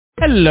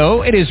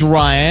Hello, it is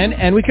Ryan,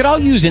 and we could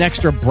all use an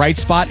extra bright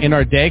spot in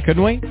our day,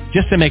 couldn't we?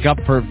 Just to make up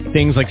for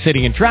things like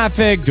sitting in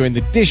traffic, doing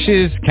the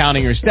dishes,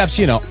 counting your steps,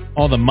 you know,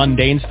 all the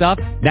mundane stuff.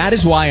 That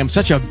is why I'm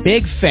such a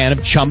big fan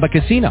of Chumba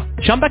Casino.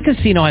 Chumba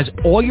Casino has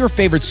all your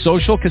favorite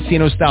social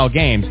casino-style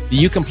games that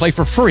you can play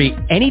for free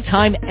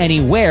anytime,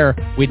 anywhere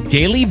with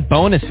daily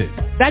bonuses.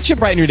 That should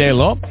brighten your day a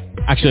little.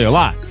 Actually, a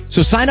lot.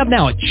 So sign up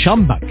now at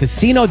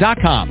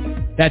ChumbaCasino.com.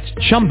 That's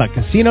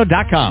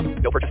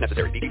ChumbaCasino.com. No purchase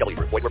necessary. VGW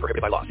Group. Void where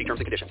prohibited by law. See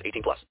terms and conditions.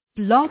 18+.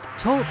 Blog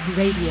Talk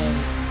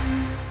Radio.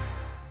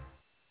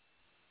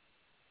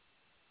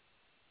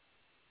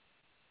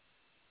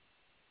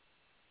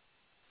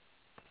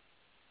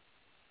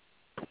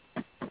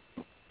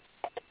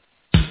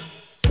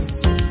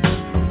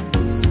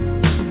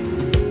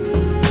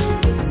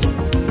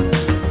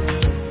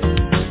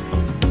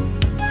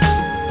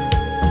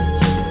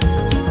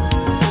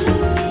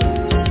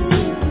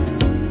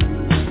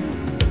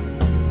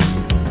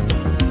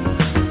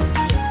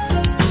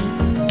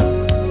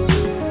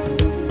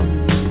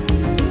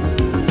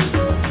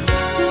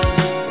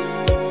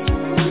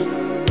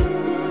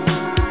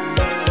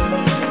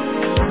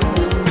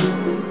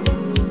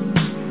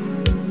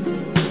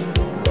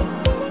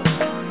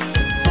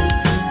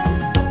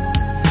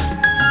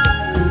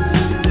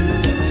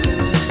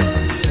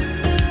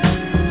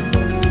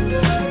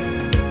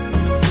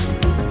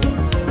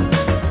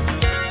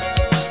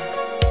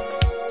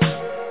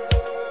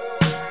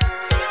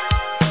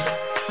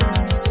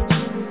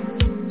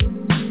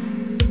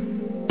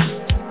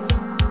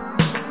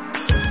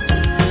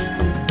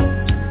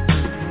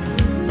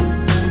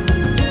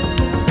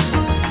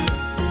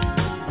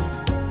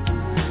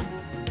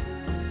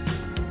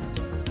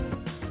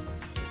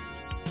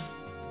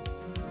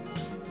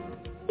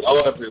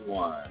 Hello,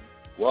 everyone.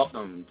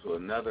 Welcome to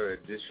another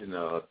edition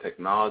of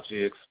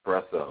Technology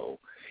Expresso.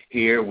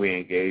 Here we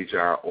engage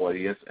our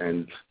audience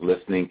and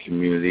listening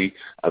community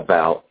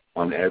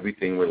on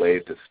everything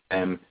related to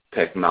STEM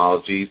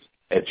technologies,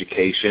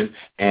 education,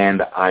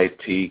 and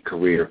IT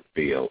career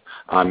field.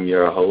 I'm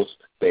your host,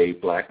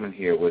 Dave Blackman,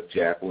 here with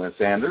Jacqueline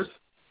Sanders.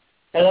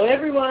 Hello,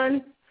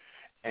 everyone.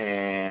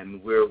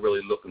 And we're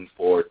really looking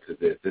forward to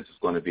this. This is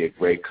going to be a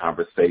great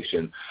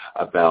conversation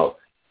about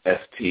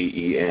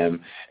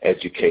STEM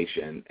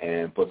education.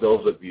 And for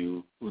those of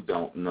you who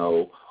don't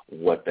know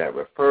what that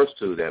refers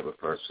to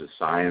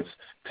science,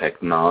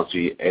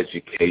 technology,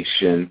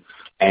 education,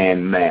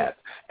 and math.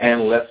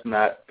 And let's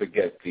not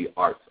forget the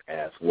arts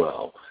as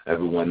well.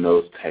 Everyone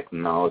knows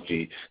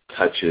technology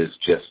touches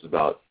just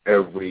about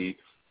every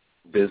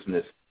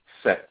business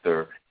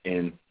sector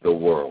in the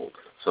world.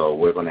 So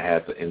we're going to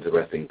have an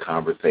interesting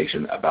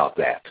conversation about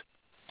that.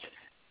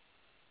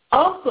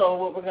 Also,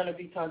 what we're going to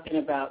be talking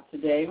about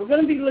today, we're going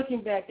to be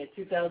looking back at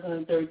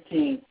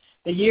 2013.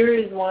 The year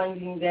is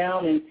winding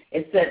down, and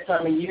it's that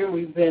time of year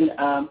we've been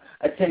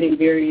attending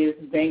various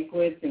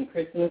banquets and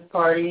Christmas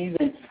parties,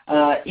 and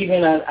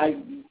even I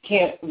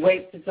can't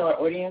wait to tell our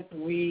audience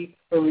we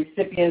were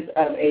recipients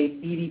of a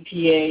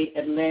BDPA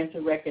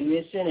Atlanta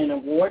recognition and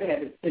award. I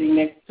have it sitting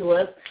next to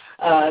us.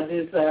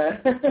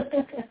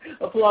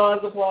 Applause.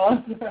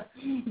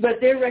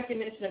 But their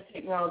recognition of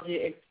Technology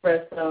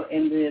Expresso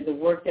and the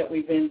work that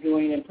we've been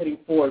doing and putting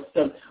forth.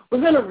 So we're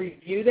going to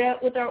review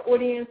that with our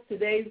audience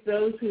today.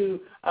 Those who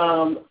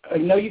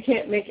know you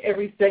can't make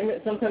every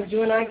segment. Sometimes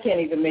you and I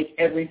can't even make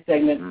every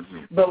segment.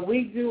 But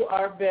we do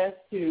our best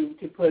to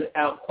put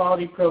out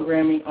quality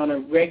programming on a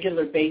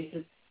regular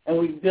basis. And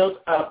we've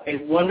built up a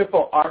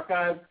wonderful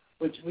archive,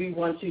 which we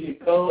want you to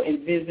go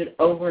and visit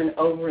over and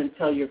over and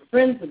tell your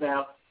friends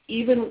about.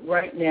 Even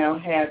right now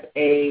have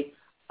a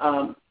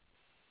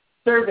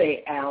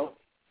survey out.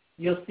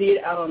 You'll see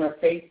it out on our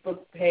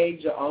Facebook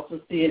page. You'll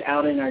also see it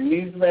out in our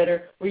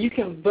newsletter where you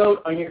can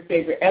vote on your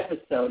favorite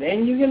episode.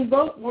 And you can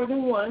vote more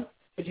than once,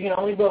 but you can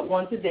only vote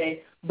once a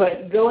day.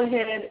 But go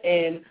ahead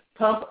and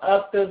pump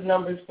up those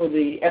numbers for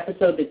the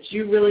episode that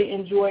you really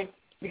enjoyed,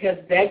 because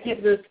that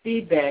gives us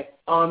feedback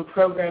on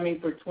programming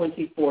for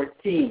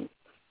 2014.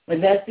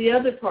 And that's the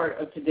other part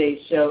of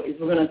today's show, is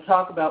we're going to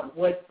talk about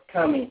what's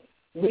coming.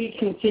 We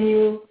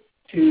continue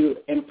to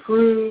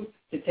improve,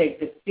 to take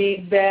the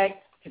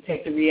feedback, to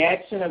take the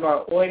reaction of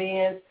our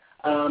audience.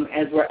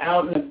 As we're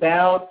out and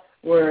about,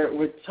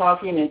 we're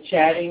talking and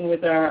chatting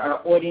with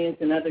our audience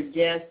and other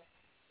guests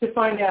to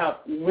find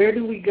out where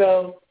do we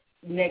go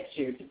next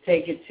year to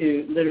take it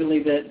to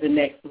literally the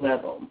next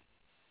level.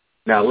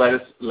 Now, let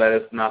us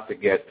not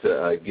forget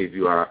to give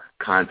you our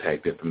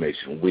contact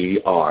information.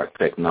 We are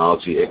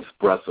Technology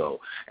Expresso,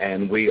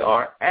 and we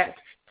are at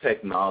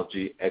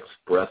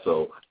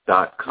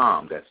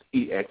technologyexpresso.com. That's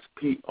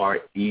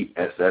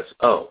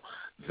EXPRESSO.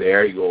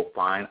 There you'll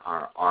find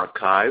our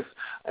archives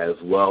as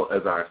well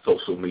as our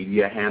social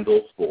media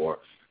handles for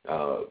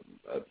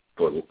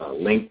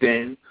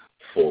LinkedIn,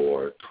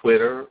 for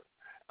Twitter,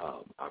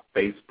 our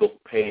Facebook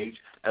page,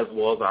 as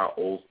well as our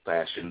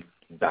old-fashioned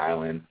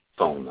dial-in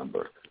phone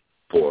number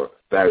for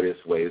various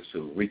ways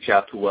to reach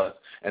out to us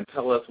and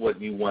tell us what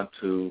you want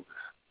to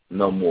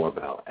know more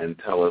about, and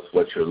tell us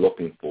what you're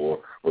looking for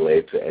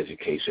related to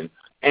education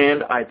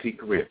and IT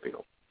career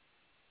field.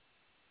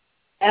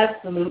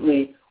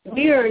 Absolutely.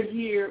 We are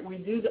here. We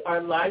do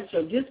our live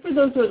show. Just for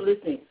those who are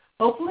listening,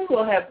 hopefully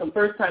we'll have some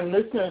first-time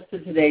listeners to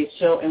today's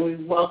show, and we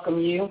welcome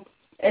you.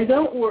 And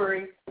don't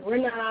worry, we're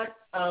not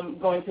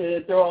going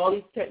to throw all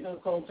these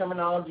technical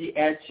terminology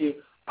at you.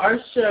 Our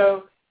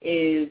show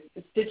is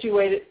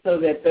situated so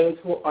that those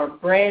who are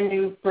brand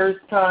new,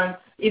 first-time,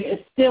 even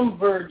STEM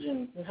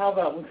virgins, how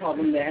about we call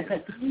them that,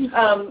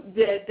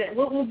 that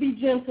we'll be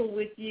gentle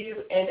with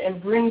you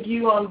and bring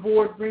you on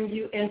board, bring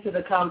you into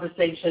the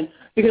conversation,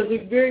 because we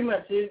very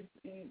much,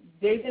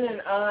 David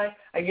and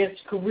I guess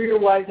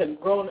career-wise have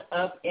grown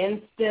up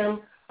in STEM,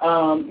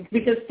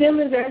 because STEM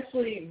is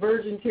actually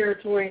virgin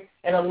territory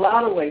in a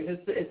lot of ways.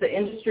 It's an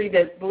industry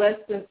that's less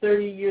than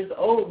 30 years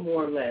old,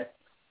 more or less,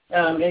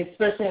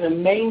 especially in a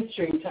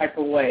mainstream type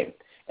of way.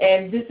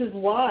 And this is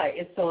why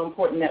it's so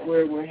important that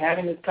we're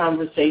having this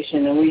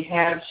conversation, and we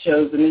have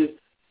shows, and there's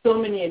so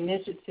many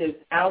initiatives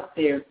out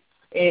there,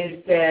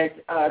 is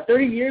that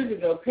 30 years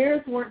ago,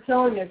 parents weren't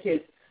telling their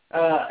kids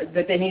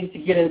that they needed to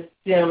get in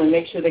STEM and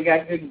make sure they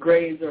got good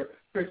grades or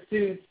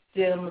pursued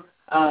STEM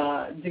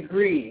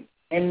degrees.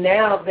 And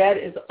now that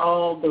is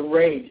all the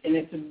rage, and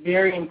it's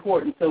very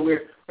important. So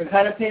we're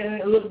kind of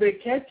paying a little bit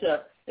of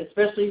catch-up,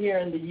 especially here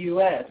in the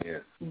U.S.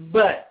 Yes.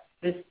 But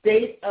the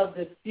state of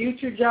the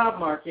future job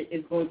market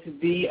is going to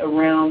be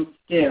around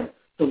STEM.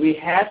 So we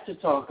have to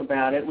talk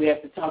about it. We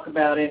have to talk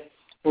about it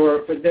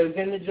for those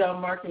in the job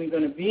market and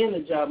going to be in the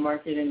job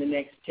market in the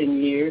next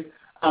 10 years,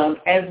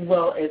 as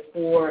well as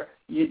for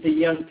the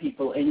young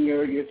people and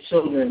your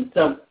children.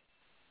 So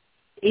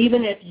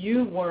even if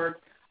you weren't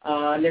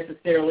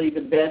necessarily the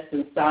best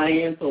in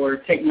science or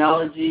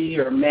technology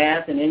or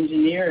math and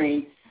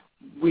engineering,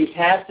 we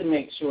have to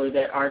make sure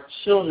that our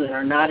children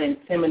are not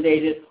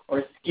intimidated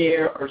or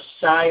scared or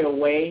shy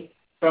away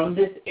from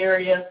this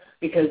area,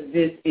 because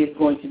this is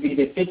going to be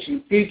the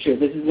future.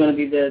 This is going to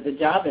be the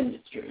job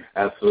industry.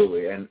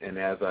 Absolutely. And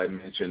as I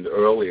mentioned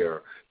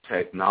earlier,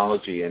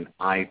 technology and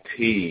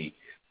IT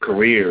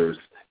careers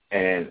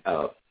and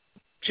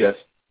just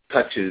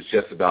touches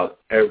just about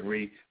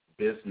every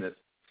business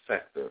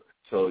sector.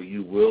 So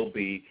you will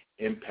be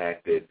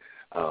impacted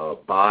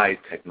by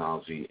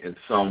technology in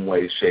some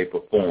way, shape,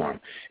 or form.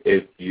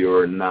 If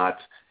you're not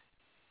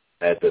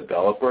a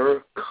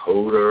developer,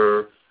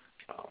 coder,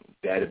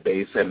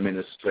 database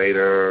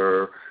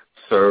administrator,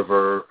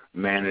 server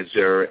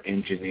manager,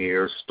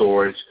 engineer,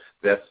 storage,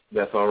 that's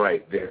all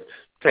right.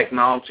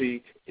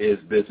 Technology is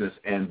business,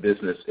 and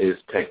business is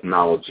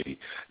technology.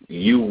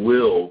 You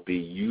will be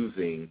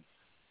using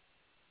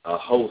a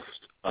host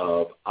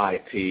of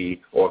IT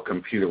or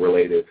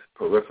computer-related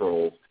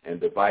peripherals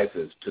and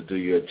devices to do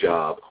your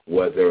job,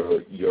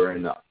 whether you're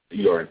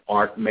an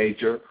art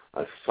major,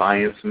 a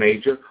science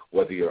major,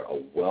 whether you're a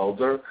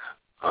welder,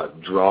 a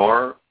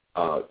drawer,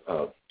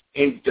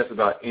 in just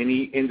about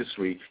any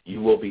industry,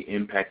 you will be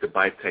impacted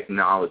by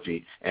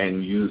technology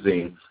and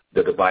using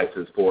the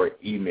devices for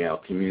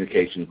email,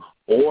 communication,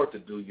 or to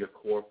do your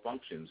core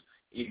functions.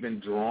 Even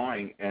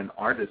drawing and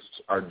artists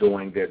are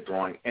doing their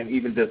drawing, and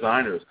even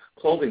designers,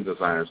 clothing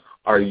designers,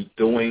 are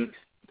doing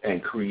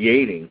and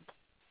creating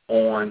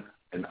on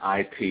an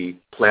IT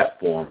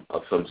platform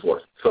of some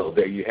sort. So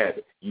there you have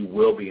it. You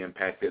will be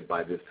impacted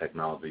by this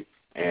technology,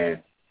 and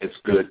it's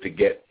good to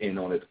get in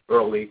on it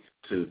early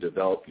to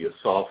develop your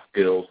soft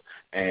skills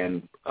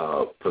and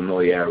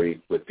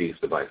familiarity with these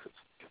devices.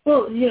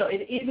 Well,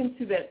 and even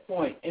to that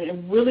point, and I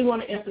really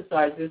want to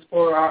emphasize this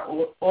for our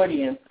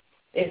audience,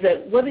 is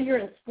that whether you're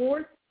in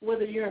sports,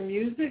 whether you're in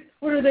music,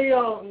 what are they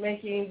all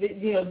making,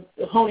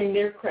 honing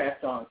their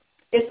craft on?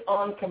 It's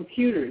on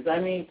computers. I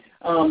mean,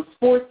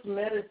 sports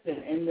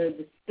medicine and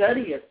the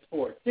study of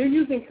sports. They're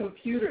using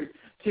computers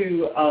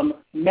to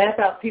map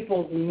out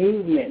people's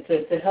movement,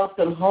 to help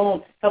them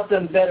hone, help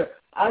them better.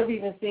 I've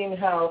even seen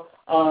how,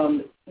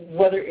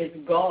 whether it's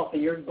golf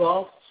and your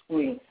golf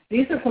swing,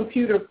 these are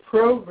computer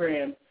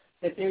programs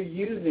that they're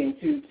using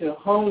to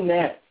hone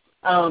that.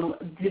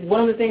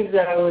 One of the things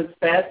that I was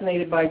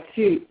fascinated by,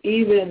 too,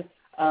 even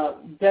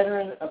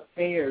veteran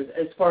affairs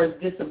as far as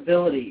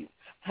disabilities,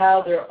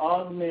 how they're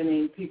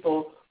augmenting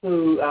people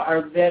who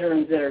are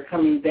veterans that are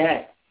coming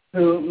back,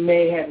 who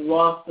may have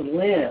lost a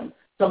limb,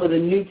 some of the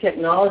new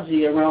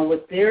technology around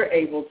what they're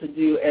able to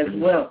do as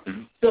well.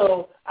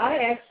 So I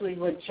actually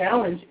would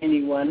challenge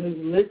anyone who's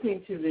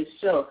listening to this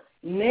show,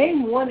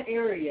 name one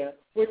area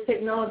where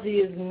technology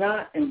is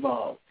not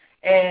involved.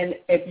 And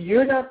if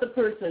you're not the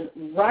person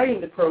writing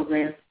the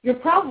program, you're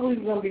probably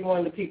going to be one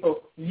of the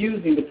people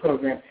using the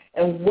program.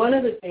 And one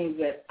of the things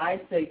that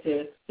I say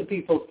to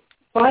people,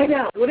 find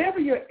out whatever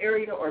your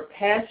area or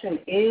passion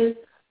is,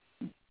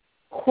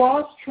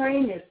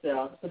 cross-train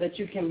yourself so that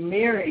you can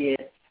marry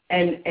it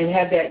and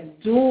have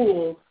that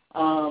dual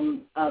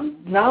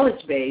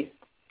knowledge base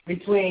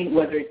between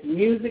whether it's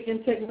music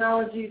and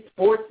technology,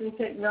 sports and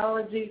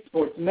technology,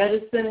 sports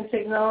medicine and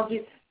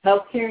technology,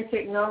 healthcare and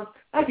technology.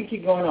 I can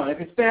keep going on. If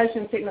it's fashion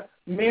and technology,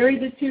 marry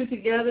the two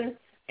together,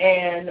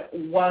 and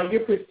while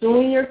you're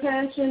pursuing your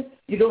passion,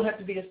 you don't have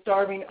to be a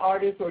starving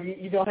artist, or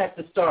you don't have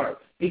to starve,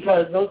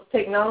 because those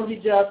technology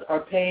jobs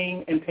are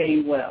paying and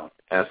paying well.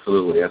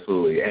 Absolutely,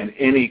 absolutely. And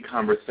any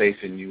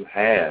conversation you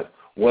have,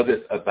 whether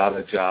it's about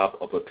a job,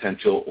 a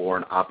potential, or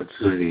an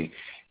opportunity,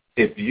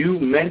 if you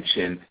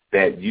mention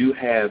that you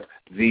have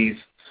these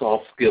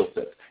soft skill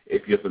sets,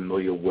 if you're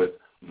familiar with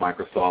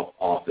Microsoft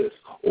Office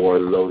or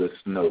Lotus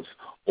Notes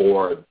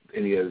or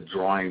any of the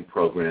drawing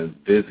programs,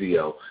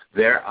 Visio,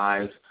 their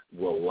eyes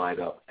will light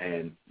up,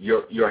 and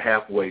you're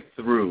halfway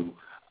through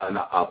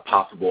a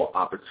possible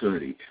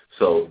opportunity.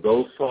 So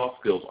those soft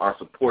skills are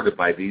supported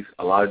by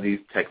a lot of these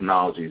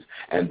technologies,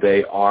 and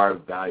they are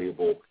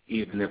valuable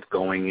even if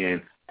going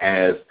in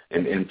as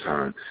an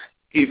intern.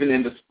 Even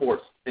in the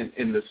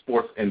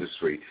sports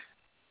industry,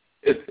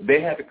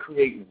 they had to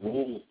create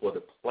rules for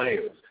the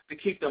players to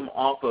keep them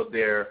off of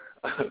their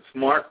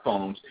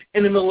smartphones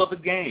in the middle of a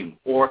game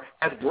or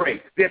at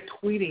break. They're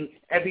tweeting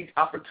every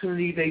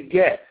opportunity they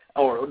get,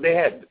 or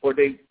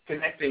they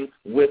connecting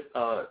with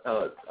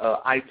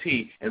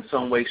IT in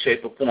some way,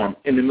 shape, or form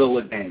in the middle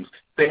of games.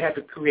 They had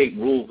to create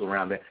rules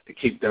around that to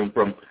keep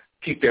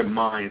their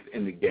minds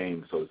in the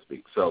game, so to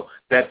speak. So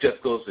that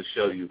just goes to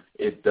show you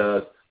it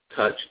does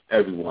touch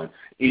everyone.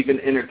 Even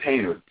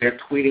entertainers, they're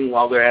tweeting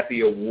while they're at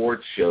the award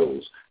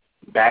shows.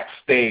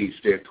 Backstage,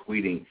 they're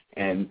tweeting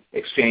and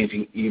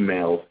exchanging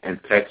emails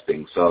and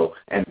texting,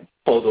 and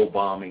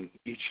photobombing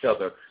each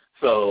other.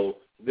 So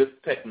this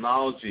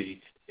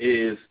technology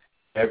is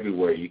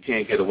everywhere. You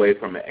can't get away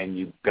from it, and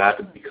you've got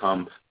to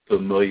become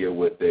familiar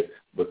with it,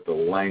 with the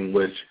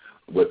language,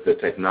 with the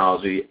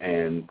technology,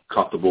 and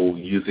comfortable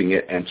using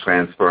it and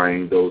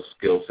transferring those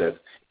skill sets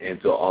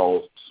into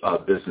all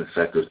business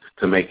sectors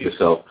to make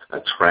yourself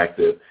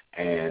attractive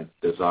and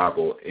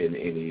desirable in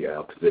any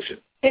position.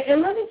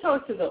 And let me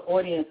talk to the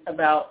audience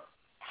about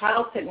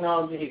how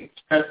Technology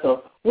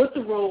Expresso, what's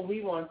the role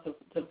we want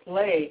to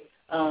play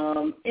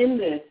in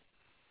this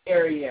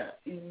area.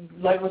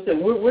 Like we said,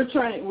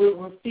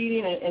 we're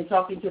feeding and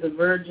talking to the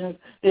virgins.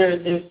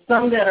 There's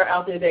some that are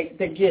out there that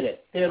get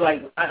it. They're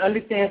like, I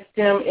understand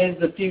STEM is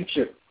the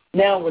future.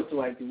 Now what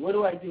do I do? What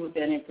do I do with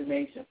that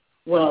information?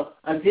 Well,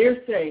 I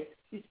dare say,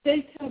 you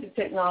stay tuned to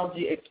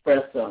Technology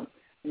Expresso.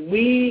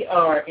 We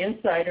are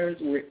insiders.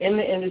 We're in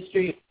the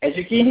industry. As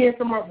you can hear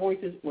from our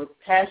voices, we're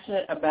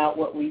passionate about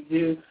what we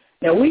do.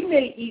 Now, we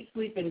may eat,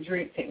 sleep, and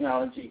drink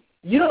technology.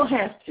 You don't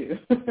have to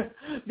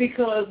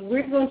because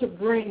we're going to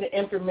bring the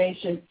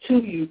information to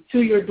you,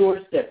 to your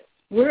doorstep.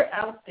 We're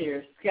out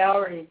there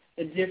scouring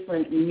the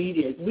different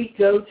media. We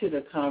go to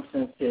the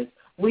conferences.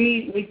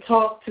 We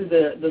talk to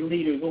the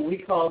leaders, what we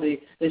call the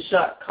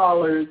shot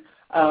callers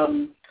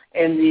and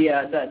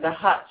the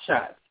hot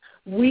shots.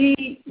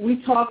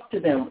 We talk to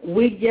them.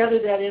 We gather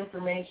that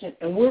information,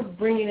 and we're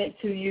bringing it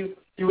to you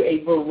through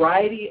a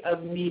variety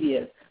of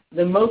media.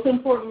 The most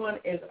important one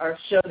is our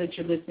show that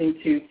you're listening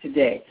to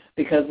today,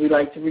 because we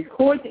like to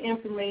record the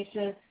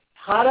information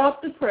hot off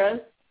the press,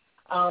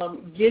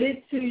 get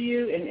it to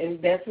you,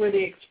 and that's where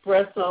the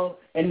espresso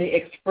and the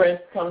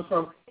express comes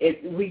from.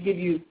 We give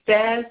you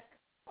fast,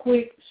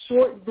 quick,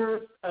 short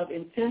bursts of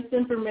intense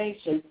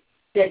information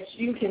that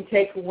you can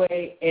take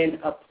away and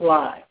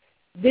apply.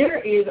 There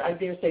is, I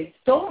dare say,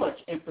 so much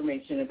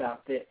information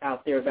out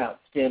there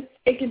about STEM,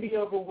 it can be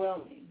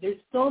overwhelming. There's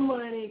so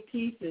many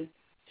pieces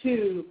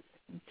to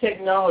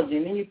technology,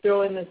 and then you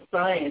throw in the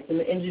science and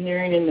the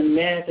engineering and the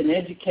math and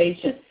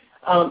education.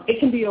 It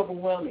can be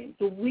overwhelming.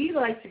 So we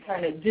like to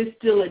kind of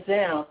distill it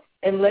down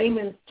in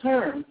layman's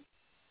terms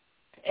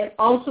and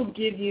also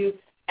give you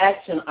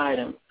action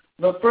items.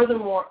 But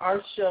furthermore,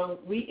 our show,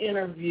 we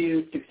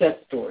interview success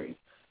stories.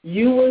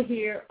 You will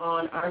hear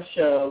on our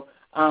show,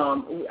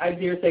 I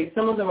dare say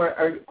some of them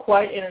are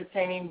quite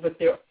entertaining, but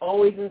they're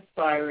always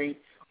inspiring.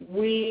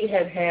 We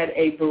have had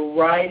a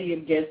variety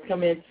of guests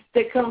come in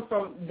that come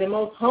from the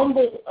most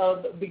humble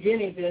of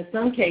beginnings, and in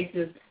some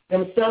cases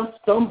themselves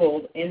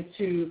stumbled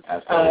into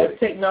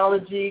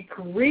technology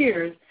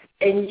careers,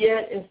 and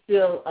yet and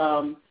still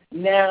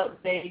now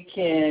they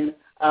can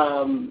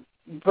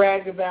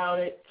brag about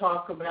it,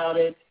 talk about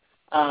it,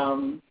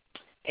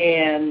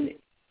 and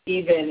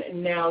even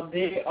now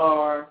they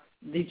are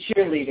the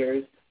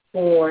cheerleaders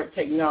for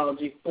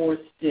technology, for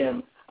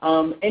STEM.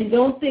 And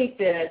don't think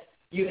that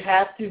you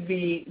have to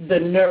be the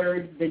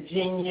nerd, the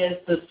genius,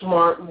 the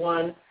smart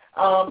one.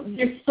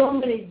 There's so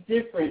many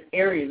different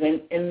areas,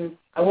 and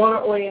I want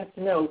our audience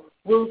to know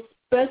we'll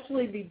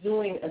especially be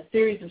doing a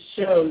series of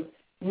shows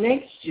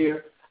next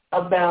year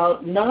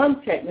about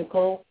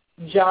non-technical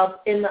jobs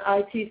in the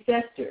IT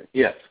sector.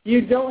 Yes.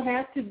 You don't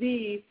have to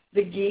be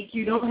the geek.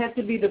 You don't have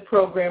to be the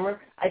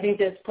programmer. I think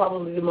that's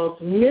probably the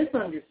most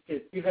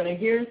misunderstood. You're going to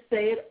hear us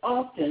say it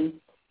often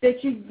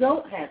that you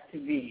don't have to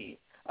be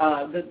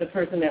the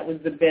person that was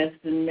the best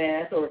in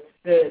math, or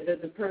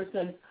the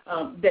person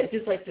that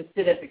just likes to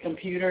sit at the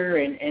computer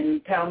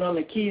and pound on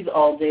the keys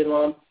all day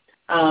long.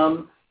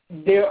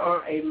 There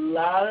are a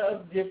lot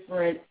of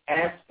different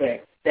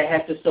aspects that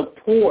have to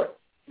support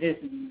this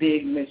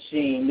big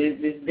machine,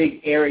 this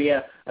big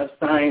area of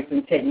science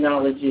and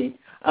technology.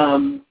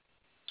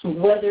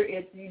 Whether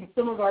it's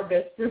some of our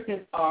best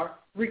students are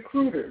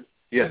recruiters.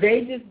 Yes.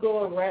 They just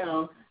go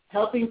around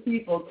helping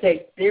people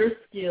take their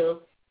skills,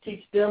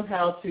 teach them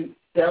how to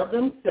sell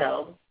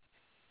themselves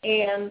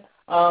and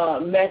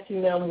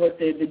matching them with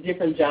the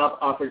different job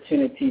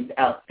opportunities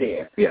out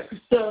there. Yes.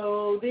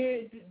 So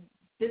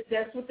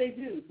that's what they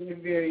do. They're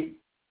very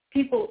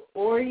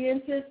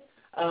people-oriented,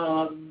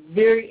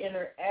 very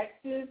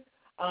interactive.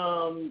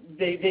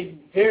 They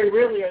very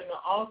rarely are in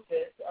the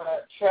office,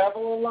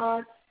 travel a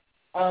lot,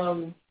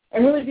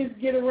 and really just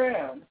get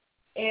around.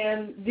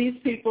 And these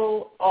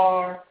people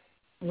are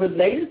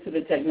related to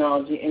the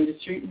technology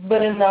industry,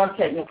 but in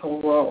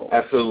non-technical roles.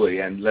 Absolutely,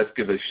 and let's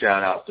give a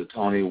shout-out to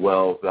Tony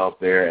Wells out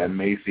there at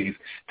Macy's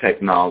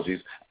Technologies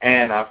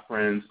and our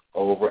friends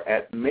over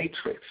at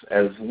Matrix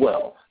as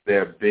well.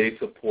 They're big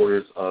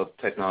supporters of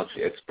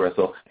Technology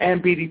Expresso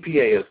and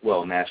BDPA as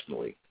well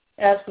nationally.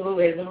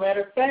 Absolutely. As a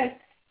matter of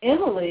fact,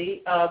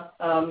 Emily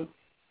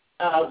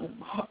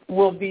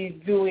will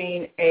be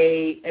doing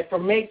for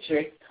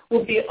Matrix,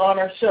 will be on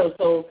our show.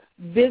 So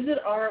visit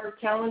our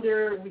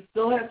calendar. We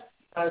still have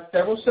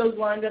several shows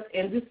lined up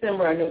in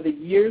December. I know the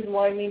year's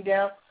winding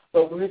down,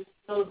 but we're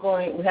still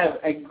going. We have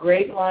a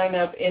great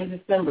lineup in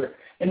December.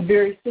 And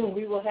very soon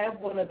we will have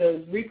one of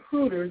those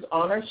recruiters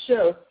on our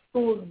show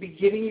who will be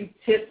giving you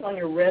tips on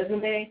your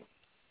resume,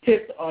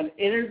 tips on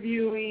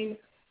interviewing,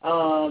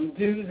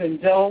 do's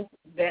and don'ts,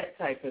 that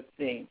type of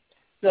thing.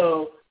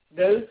 So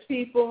those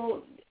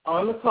people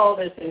on the call,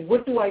 they say,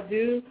 what do I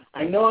do?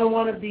 I know I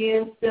want to be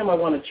in STEM. I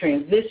want to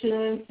transition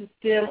into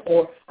STEM,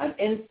 or I'm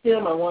in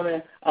STEM. I want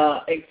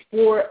to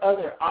explore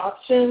other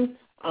options.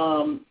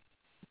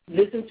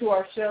 Listen to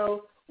our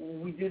show.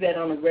 We do that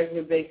on a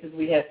regular basis.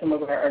 We have some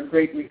of our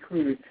great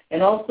recruiters.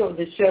 And also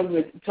the show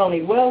with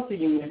Tony Wells, who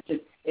you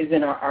mentioned, is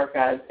in our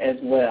archives as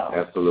well.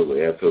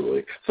 Absolutely,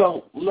 absolutely.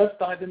 So let's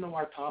dive into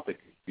our topic,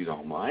 if you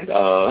don't mind.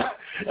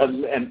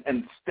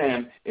 And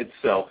STEM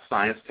itself,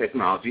 science,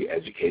 technology,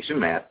 education,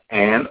 math,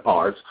 and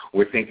arts.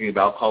 We're thinking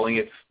about calling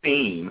it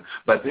STEAM,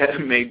 but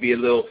that may be a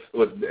little,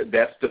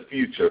 that's the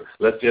future.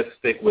 Let's just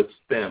stick with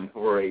STEM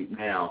for right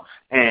now.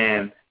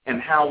 And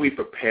how we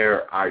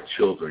prepare our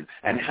children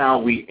and how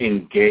we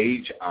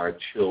engage our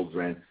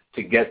children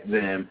to get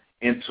them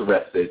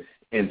interested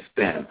in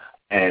STEM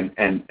and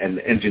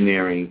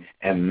engineering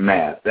and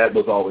math. That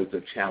was always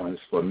a challenge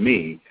for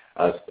me,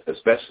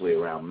 especially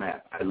around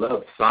math. I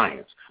love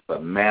science,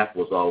 but math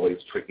was always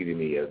tricky to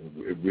me. It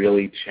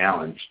really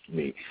challenged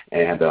me.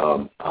 And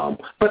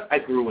but I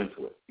grew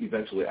into it.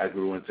 Eventually I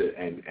grew into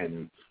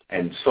it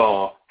and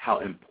saw how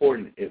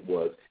important it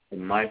was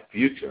in my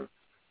future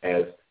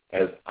as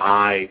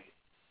I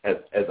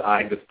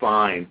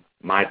defined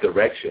my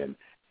direction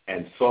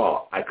and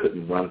saw I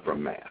couldn't run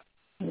from math.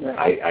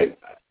 Right.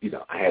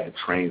 I had the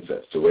train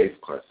sets, the race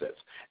car sets,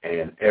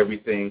 and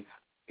everything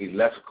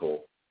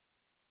electrical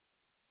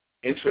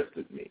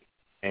interested me.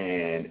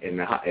 And in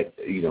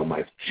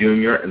my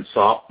junior and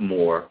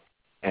sophomore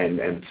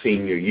and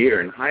senior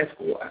year in high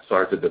school, I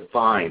started to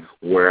define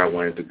where I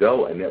wanted to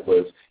go, and it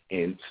was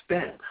in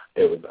STEM.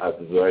 I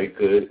was very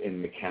good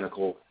in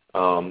mechanical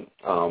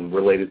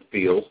related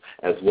fields,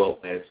 as well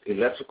as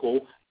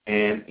electrical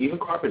and even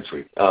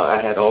carpentry. I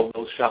had all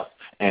those shops,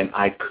 and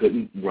I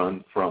couldn't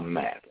run from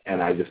math,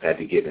 and I just had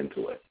to get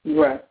into it.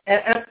 Right,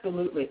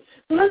 absolutely.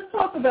 So let's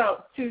talk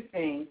about two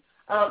things,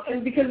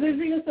 and because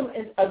there's even some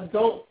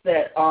adults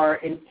that are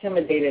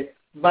intimidated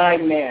by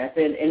math,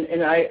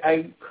 and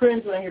I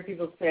cringe when I hear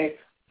people say,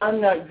 I'm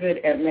not good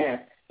at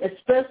math,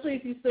 especially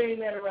if you're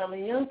saying that around the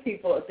young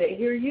people. If they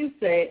hear you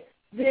say it,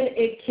 then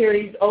it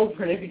carries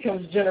over and it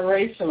becomes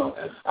generational.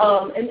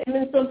 And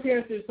then some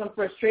parents, there's some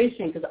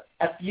frustration because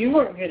if you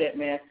weren't good at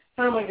math,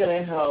 how am I going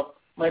to help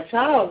my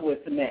child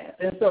with the math?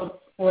 And so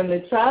when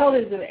the child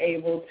isn't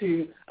able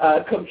to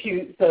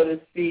compute, so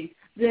to speak,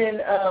 then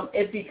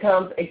it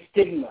becomes a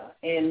stigma.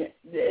 And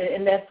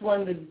that's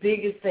one of the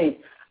biggest things.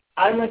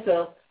 I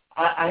myself,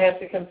 I have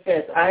to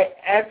confess, I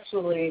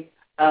actually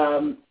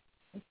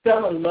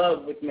fell in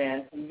love with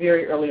math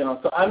very early on.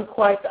 So I'm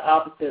quite the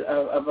opposite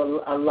of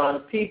a lot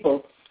of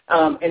people.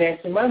 And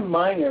actually my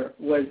minor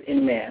was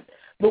in math.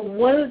 But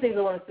one of the things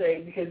I want to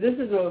say, because this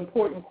is an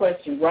important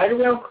question, right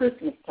around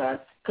Christmas time,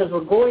 because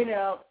we're going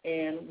out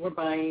and we're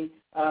buying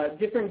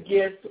different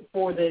gifts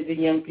for the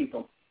young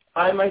people.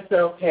 I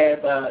myself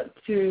have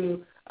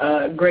two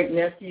great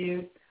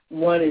nephews.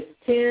 One is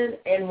 10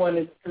 and one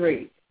is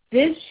 3.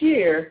 This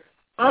year,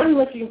 I'm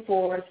looking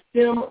for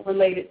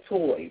STEM-related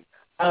toys.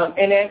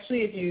 And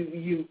actually, if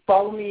you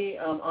follow me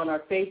on our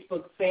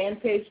Facebook fan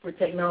page for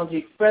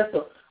Technology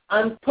Expresso,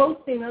 I'm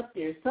posting up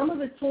there some of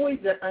the toys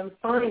that I'm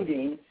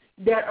finding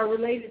that are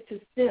related to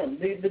STEM.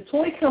 The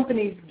toy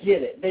companies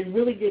get it. They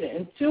really get it.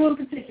 And two in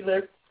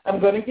particular I'm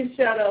going to give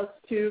shout-outs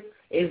to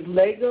is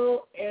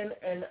Lego and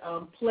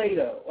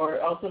Play-Doh,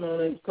 or also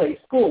known as Play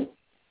School.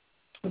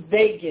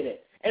 They get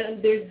it.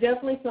 And there's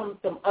definitely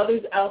some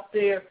others out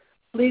there.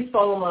 Please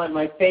follow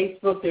my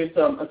Facebook. There's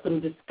some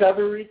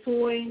Discovery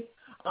toys.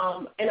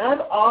 And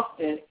I've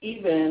often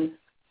even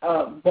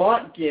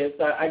bought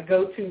gifts. I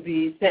go to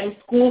the same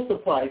school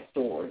supply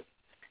stores,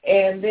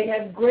 and they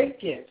have great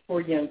gifts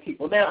for young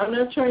people. Now, I'm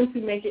not trying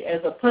to make it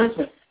as a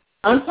punishment.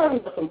 I'm talking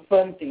about some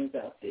fun things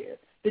out there,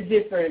 the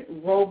different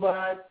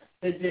robots,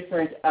 the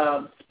different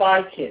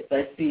spy kits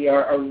I see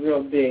are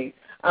real big.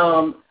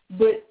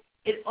 But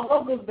it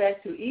all goes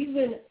back to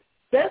even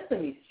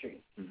Sesame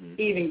Street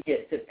even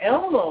gets it.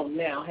 Elmo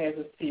now has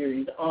a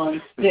series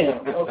on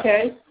STEM,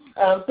 okay?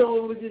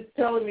 Someone was just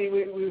telling me,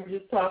 we were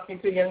just talking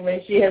to a young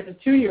lady, she has a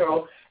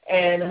 2-year-old,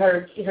 and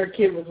her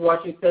kid was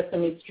watching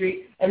Sesame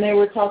Street, and they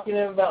were talking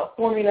about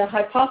forming a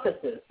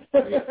hypothesis.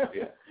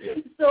 Yeah.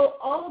 So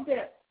all of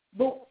that.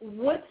 But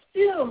what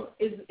STEM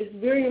is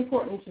very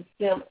important to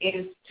STEM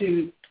is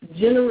to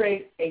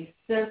generate a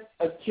sense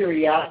of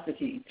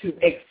curiosity, to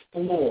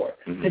explore,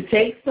 to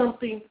take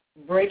something,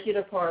 break it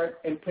apart,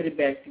 and put it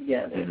back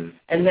together.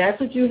 And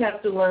that's what you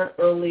have to learn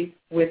early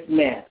with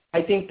math.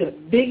 I think the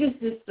biggest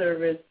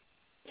disservice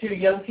to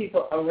young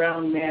people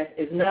around math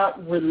is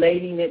not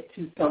relating it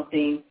to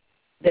something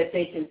that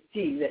they can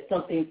see, that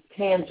something's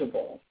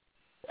tangible.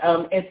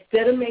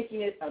 Instead of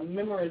making it a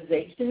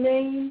memorization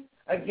game,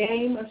 a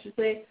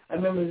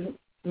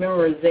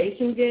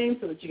memorization game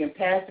so that you can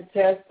pass the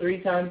test. 3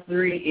 times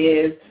 3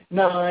 is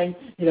 9,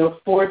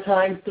 4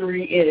 times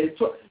 3 is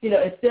 12.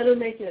 Instead of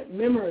making it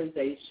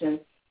memorization,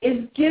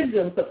 it gives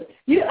them something.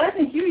 I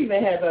think you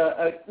even have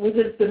was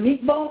it the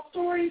meatball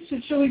story?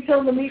 Should we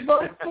tell the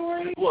meatball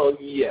story? Well,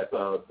 yes.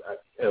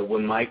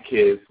 When my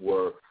kids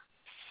were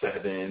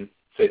 7,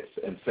 6,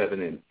 and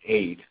 7 and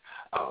 8,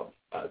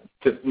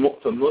 to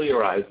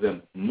familiarize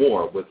them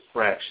more with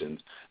fractions,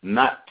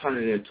 not turn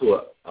it into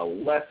a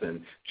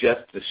lesson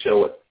just to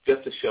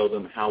show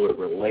them how it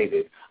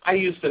related. I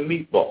used a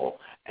meatball,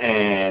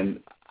 and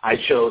I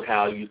showed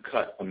how you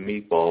cut a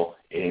meatball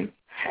in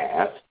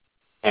half,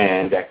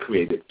 and that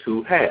created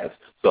 2 halves.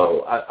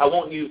 So I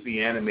won't use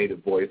the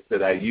animated voice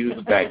that I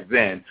used back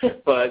then,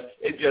 but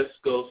it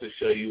just goes to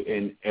show you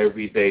in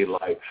everyday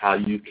life how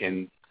you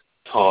can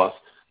toss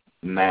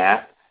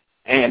math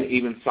and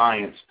even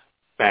science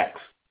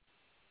facts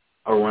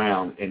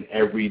around in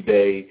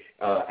everyday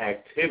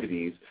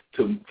activities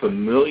to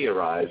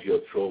familiarize your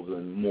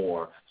children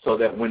more so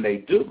that when they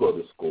do go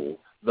to school,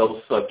 those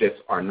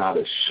subjects are not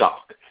a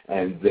shock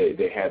and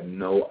they have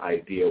no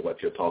idea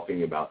what you're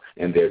talking about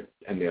and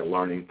they're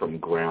learning from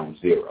ground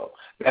zero.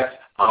 That's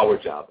our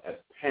job as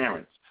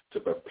parents, to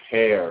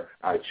prepare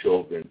our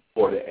children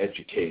for the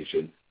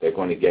education they're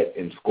going to get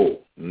in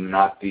school,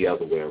 not the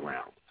other way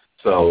around.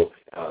 So,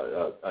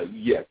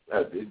 yes,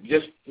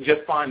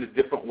 just find the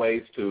different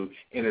ways to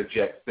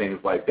interject things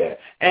like that.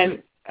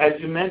 And as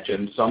you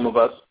mentioned, some of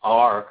us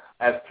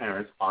as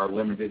parents, are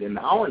limited in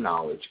our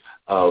knowledge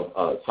of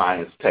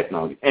science,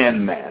 technology,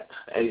 and math.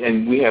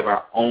 And we have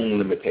our own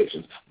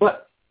limitations.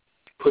 But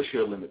push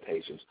your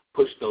limitations.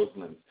 Push those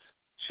limits.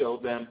 Show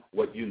them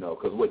what you know,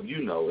 because what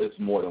you know is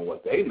more than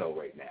what they know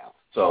right now.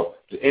 So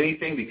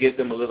anything to give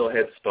them a little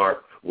head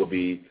start will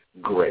be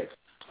great.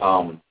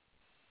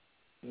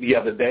 The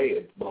other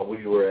day, while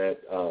we were at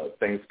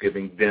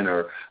Thanksgiving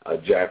dinner,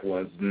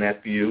 Jacqueline's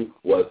nephew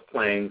was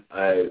playing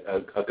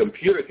a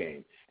computer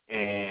game,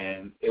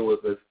 and it was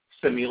a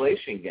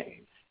simulation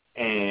game.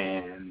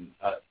 And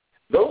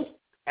those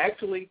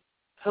actually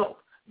help.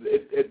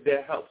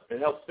 It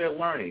helps their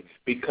learning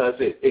because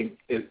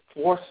it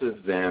forces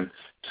them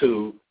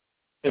to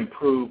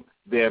improve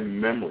their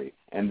memory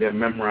and their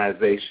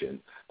memorization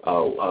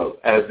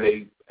as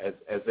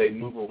they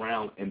move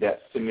around in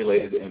that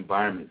simulated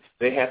environment.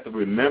 They have to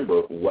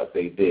remember what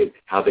they did,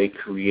 how they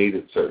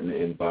created certain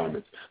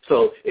environments.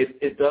 So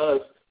it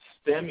does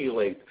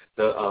stimulate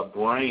the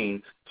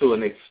brain to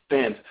an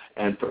extent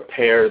and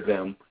prepare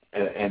them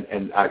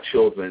and our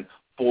children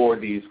for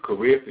these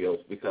career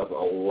fields, because a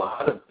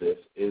lot of this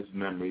is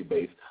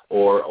memory-based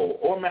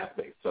or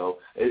math-based. So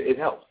it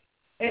helps.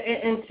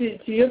 And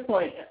to your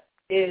point,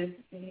 they're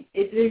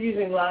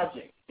using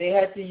logic. They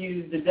have to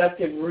use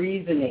deductive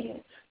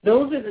reasoning.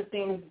 Those are the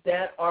things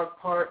that are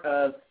part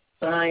of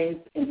science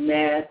and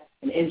math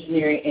and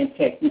engineering and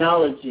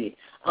technology.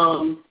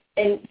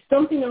 And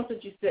something else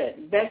that you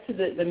said, back to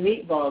the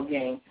meatball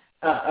game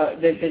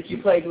that you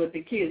played with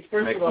the kids.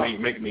 First of all,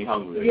 make me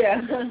hungry.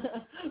 Yeah,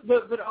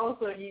 but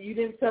also you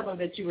didn't tell them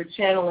that you were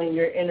channeling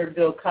your inner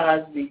Bill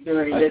Cosby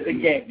during the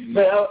game.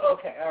 But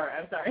okay, all right,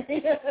 I'm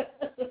sorry.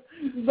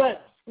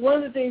 But one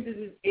of the things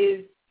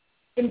is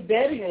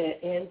embedding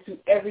it into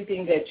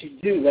everything that you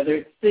do, whether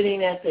it's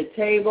sitting at the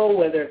table,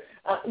 whether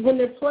when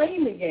they're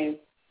playing the game,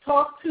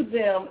 talk to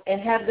them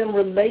and have them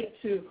relate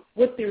to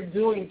what they're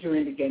doing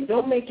during the game.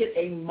 Don't make it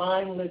a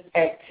mindless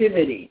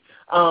activity.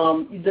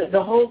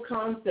 The whole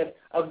concept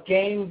of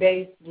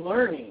game-based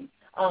learning,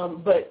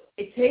 but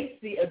it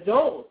takes the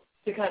adults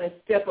to kind of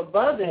step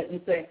above it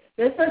and say,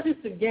 that's not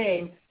just a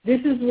game.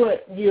 This is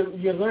what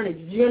you're learning.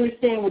 Did you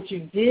understand what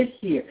you did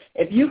here?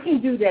 If you can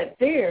do that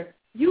there,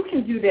 you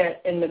can do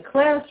that in the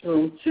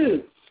classroom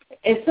too.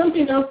 And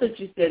something else that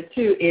you said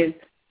too is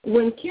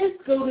when kids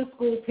go to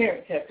school,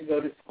 parents have to go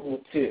to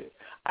school too.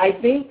 I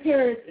think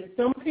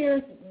some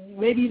parents,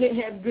 maybe you didn't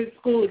have good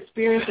school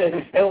experience,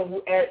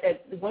 and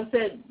once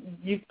that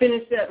you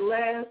finished that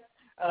last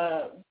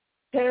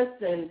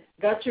test and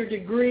got your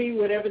degree,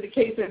 whatever the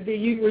case may be,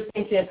 you were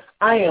thinking,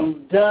 I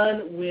am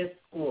done with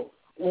school.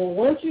 Well,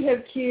 once you have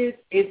kids,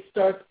 it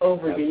starts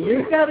over again.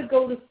 You've got to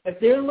go to, if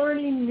they're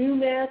learning new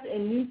math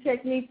and new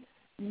techniques,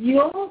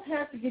 you almost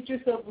have to get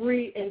yourself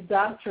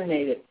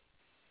re-indoctrinated.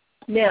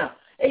 Now,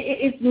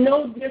 it's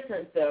no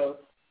different, though.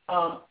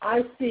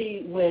 I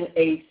see when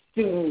a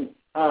student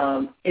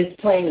is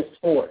playing a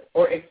sport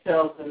or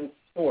excels in a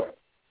sport.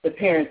 The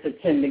parents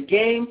attend the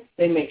game.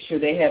 They make sure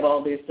they have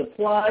all their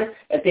supplies.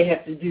 If they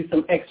have to do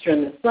some extra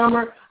in the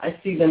summer, I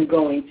see them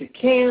going to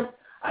camp.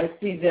 I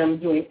see them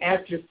doing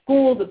after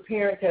school. The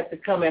parents have to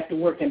come after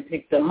work and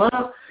pick them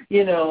up.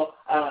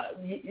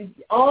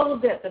 All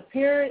of that. The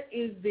parent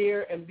is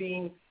there and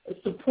being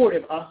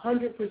supportive,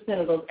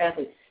 100% of those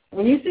athletes.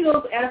 When you see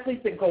those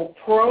athletes that go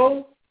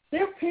pro,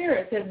 their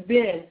parents have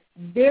been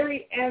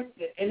very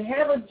active and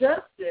have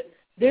adjusted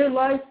their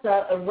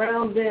lifestyle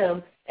around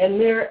them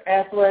and their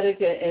athletic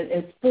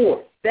and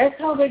sports. That's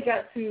how they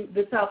got to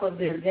the top of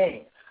their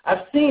game.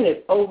 I've seen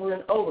it over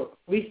and over.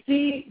 We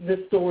see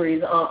the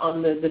stories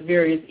on the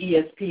various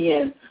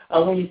ESPN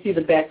when you see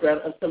the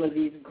background of some of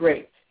these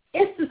greats.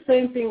 It's the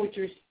same thing with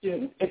your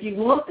students. If you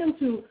want them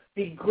to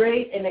be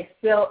great and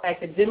excel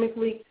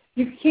academically,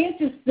 you can't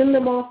just send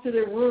them off to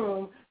their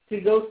room to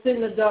go sit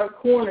in a dark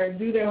corner and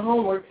do their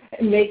homework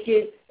and make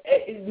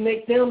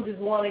them just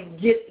want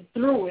to get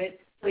through it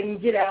so they can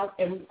get out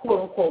and,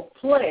 quote-unquote,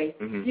 play.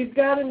 Mm-hmm. You've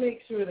got to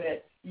make sure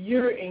that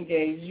you're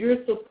engaged, you're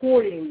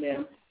supporting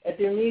them, that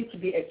there needs to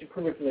be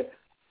extracurricular.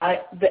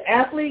 The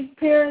athlete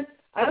parents,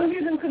 I don't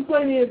hear them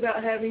complaining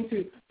about having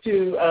to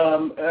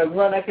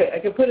run. I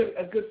could put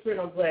a good friend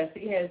on blast.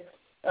 He has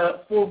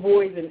 4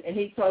 boys, and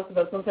he talks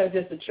about sometimes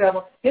just to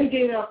travel, him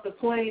getting off the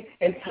plane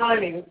and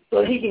timing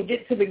so he can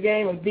get to the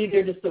game and be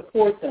there to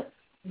support them.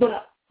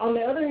 But on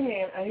the other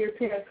hand, I hear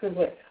parents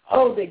complain,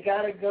 oh, they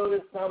got to go to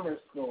summer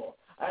school.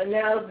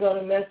 Now it's going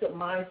to mess up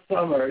my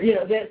summer.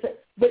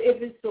 But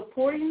if it's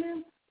supporting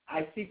them,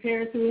 I see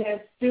parents who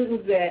have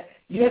students that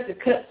you have to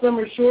cut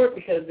summer short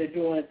because they're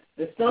doing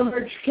the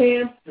summer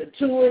camps, the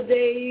tour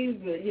days,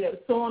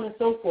 so on and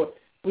so forth.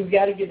 We've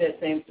got to give that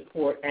same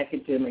support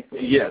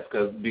academically. Yes,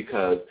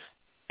 because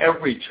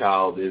every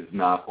child is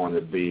not going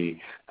to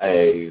be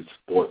a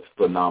sports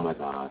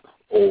phenomenon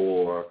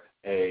or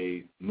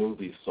a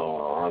movie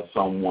star or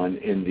someone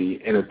in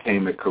the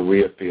entertainment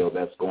career field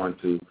that's going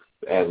to,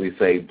 as we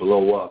say,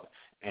 blow up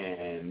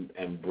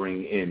and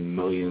bring in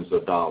millions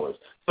of dollars.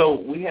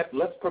 So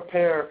let's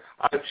prepare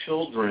our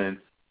children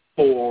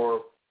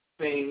for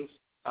things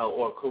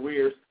or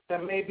careers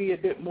that may be a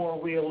bit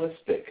more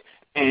realistic,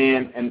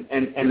 and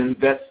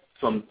invest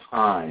some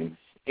time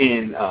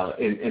in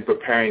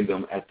preparing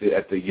them at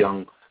the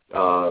young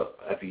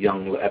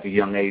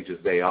ages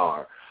they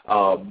are.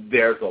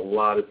 There's a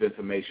lot of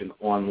information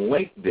on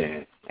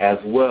LinkedIn as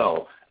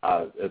well.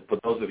 For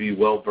those of you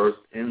well versed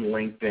in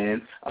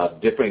LinkedIn,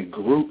 different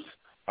groups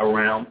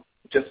around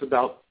just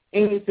about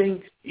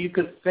anything you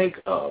could think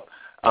of.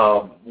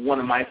 One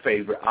of our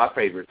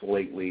favorites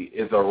lately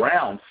is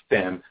around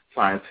STEM,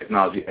 science,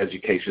 technology,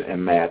 education,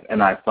 and math,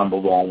 and I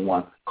stumbled on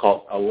one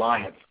called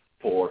Alliance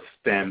for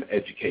STEM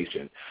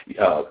Education.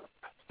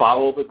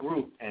 Follow the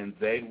group, and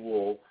they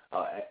will,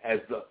 as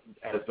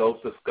those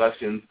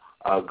discussions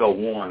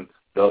go on,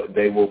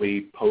 they will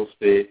be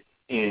posted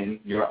in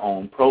your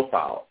own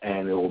profile,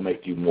 and it will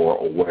make you more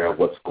aware of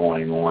what's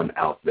going on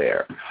out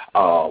there.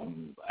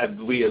 As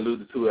we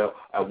alluded to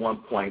at one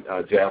point,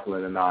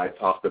 Jacqueline and I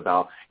talked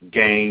about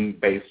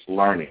game-based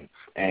learning,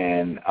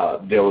 and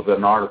there was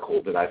an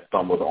article that I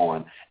stumbled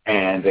on,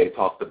 and they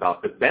talked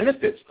about the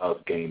benefits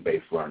of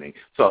game-based learning.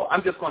 So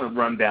I'm just going to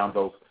run down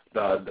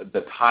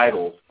the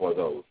titles for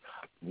those.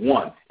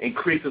 1,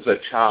 increases a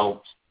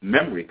child's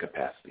memory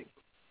capacity.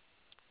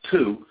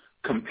 2,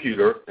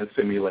 computer and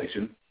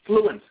simulation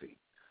fluency.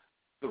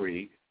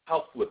 3,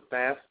 helps with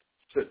fast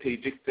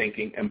strategic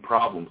thinking and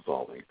problem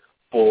solving.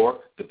 4,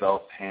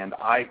 develops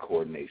hand-eye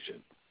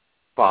coordination.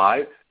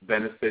 5,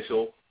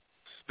 beneficial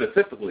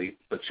specifically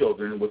for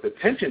children with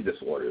attention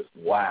disorders.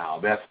 Wow,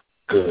 that's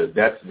good.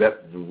 That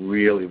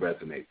really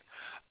resonates.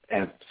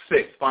 And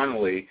 6,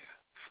 finally,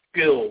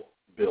 skill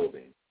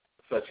building,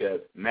 such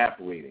as map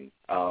reading.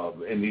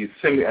 And these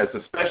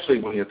especially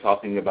when you're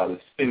talking about a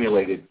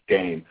simulated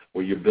game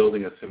where you're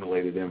building a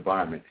simulated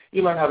environment,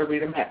 you learn how to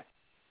read a map.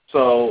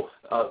 So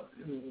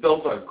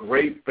those are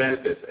great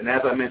benefits. And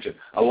as I mentioned,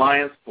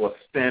 Alliance for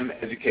STEM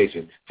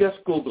Education. Just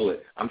Google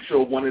it. I'm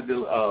sure one of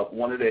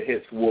the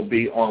hits will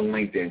be on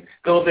LinkedIn.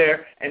 Go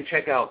there and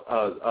check out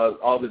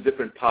all the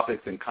different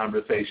topics and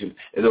conversations.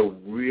 It'll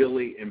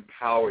really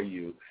empower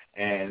you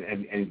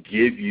and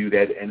give you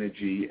that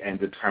energy and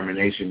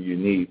determination you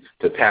need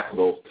to tackle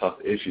those tough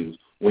issues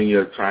when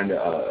you're trying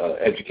to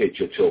educate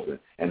your children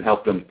and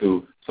help them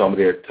through some of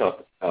their tough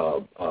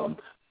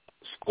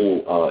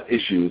school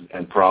issues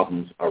and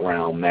problems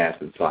around math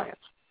and science.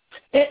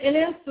 And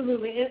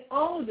absolutely, and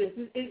all of this,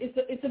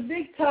 it's a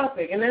big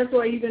topic, and that's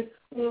why even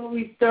when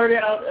we started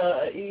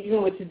out,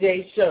 even with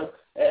today's show,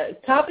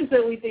 topics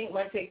that we think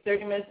might take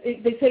 30 minutes,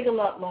 they take a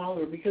lot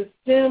longer because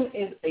STEM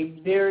is a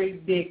very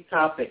big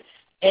topic.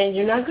 And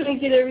you're not going to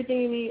get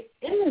everything you need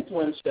in this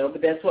one show,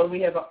 but that's why we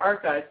have an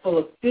archive full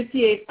of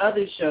 58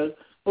 other shows.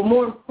 But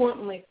more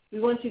importantly, we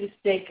want you to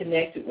stay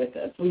connected with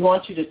us. We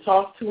want you to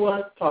talk to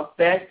us, talk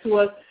back to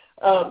us.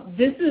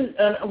 This is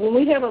when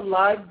we have a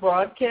live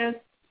broadcast,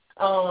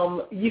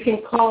 you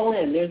can call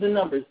in. There's a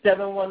number,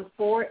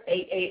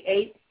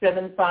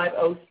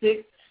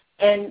 714-888-7506.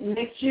 And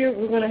next year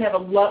we're going to have a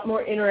lot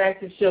more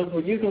interactive shows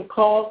where you can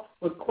call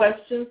with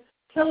questions.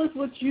 Tell us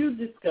what you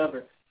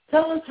discovered.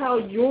 Tell us how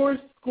your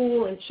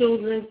school and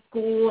children's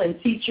school and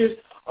teachers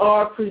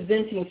are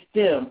presenting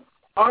STEM.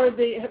 How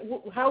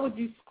would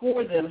you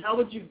score them? How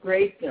would you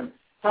grade them?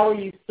 How are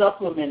you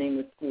supplementing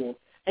the school?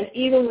 And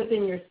even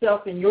within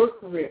yourself and your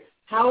career,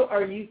 how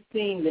are you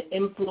seeing the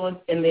influence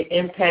and the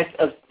impact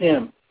of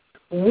STEM?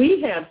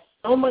 We have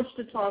so much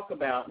to talk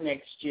about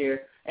next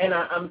year, and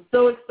I'm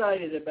so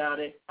excited about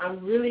it.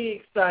 I'm really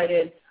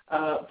excited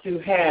to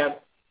have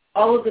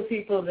all of the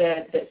people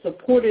that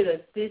supported us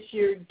this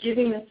year,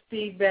 giving us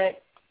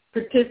feedback,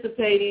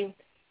 participating.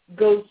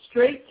 Go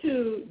straight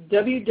to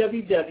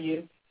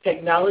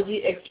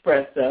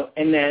www.technologyexpresso,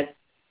 and that's,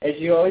 as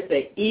you always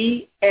say,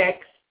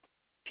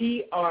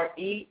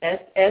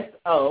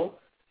 EXPRESSO.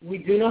 We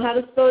do know how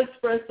to spell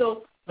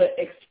espresso, but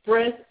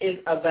express is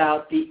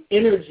about the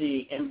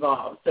energy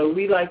involved. So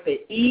we like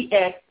the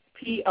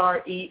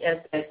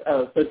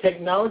EXPRESSO. So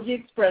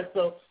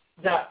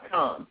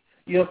technologyexpresso.com.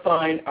 You'll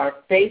find our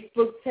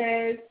Facebook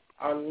tag,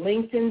 our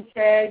LinkedIn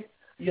tag.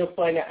 You'll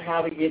find out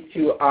how to get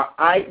to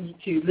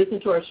to listen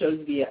to our shows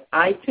via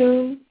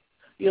iTunes.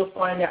 You'll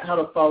find out how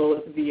to follow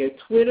us via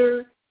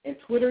Twitter and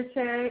Twitter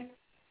tag,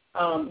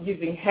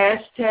 using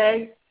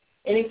hashtags.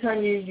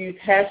 Anytime you use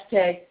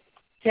hashtag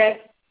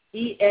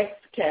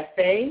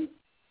TechEXCafe,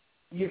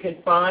 you can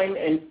find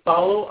and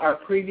follow our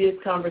previous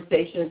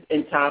conversations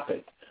and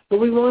topics. But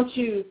we want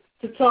you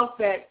to talk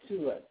back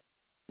to us.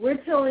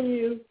 We're telling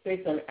you,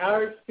 based on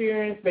our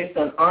experience, based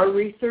on our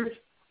research,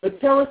 but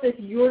tell us if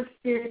your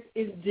experience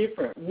is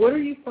different. What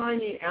are you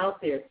finding out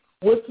there?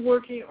 What's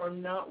working or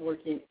not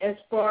working as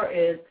far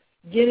as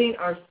getting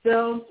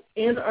ourselves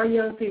and our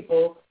young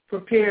people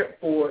prepared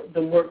for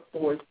the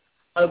workforce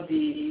of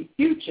the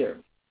future?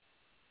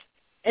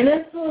 And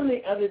that's one of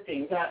the other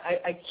things.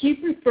 I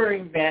keep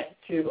referring back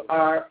to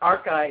our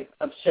archive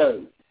of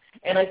shows.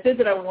 And I said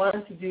that I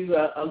wanted to do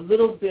a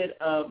little bit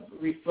of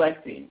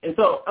reflecting. And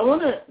so I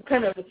want to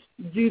kind of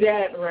do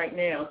that right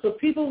now so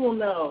people will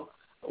know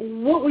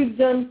what we've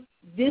done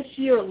this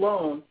year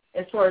alone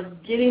as far as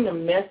getting the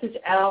message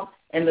out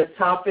and the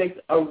topics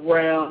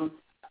around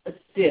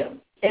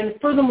STEM. And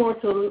furthermore,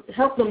 to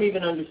help them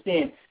even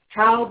understand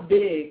how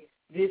big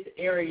this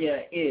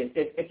area is,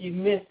 if you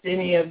missed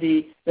any of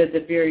the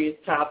various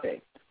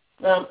topics.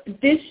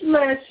 This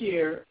last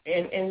year,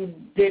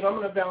 and Dave, I'm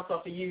going to bounce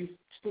off of you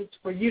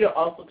for you to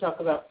also talk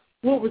about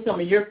what were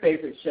some of your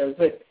favorite shows.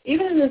 But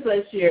even in this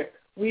last year,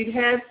 we've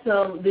had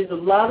there's a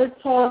lot of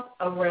talk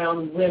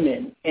around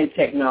women and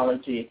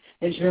technology.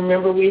 As you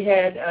remember, we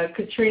had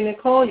Katrina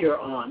Collier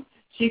on.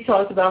 She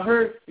talked about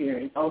her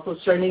experience. Also,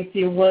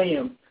 Sharnicia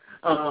Williams.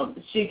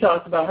 She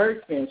talked about her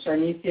experience.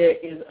 Sharnicia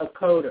is a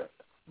coder.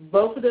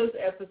 Both of those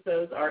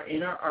episodes are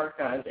in our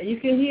archives, and you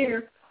can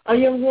hear a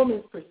young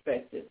woman's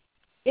perspective.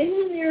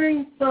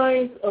 Engineering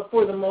science,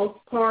 for the most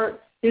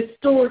part,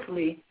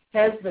 historically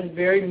has been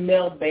very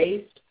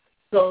male-based,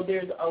 so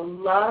there's a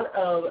lot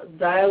of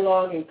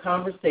dialogue and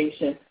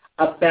conversation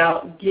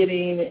about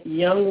getting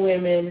young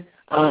women,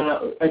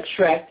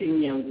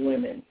 attracting young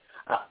women.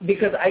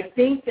 Because I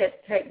think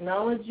that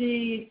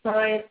technology,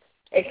 science,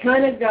 it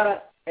kind of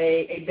got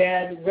a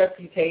bad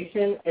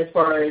reputation as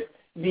far as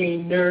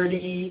being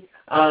nerdy,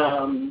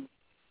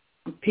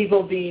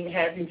 people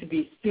having to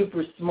be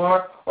super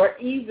smart, or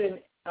even,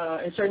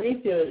 and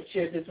Sharnicia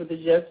shared this with us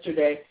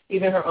yesterday,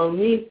 even her own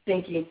niece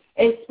thinking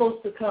it's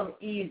supposed to come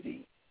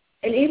easy.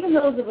 And even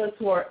those of us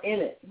who are in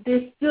it,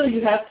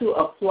 you have to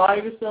apply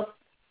yourself.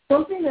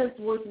 Something that's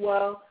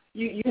worthwhile,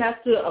 you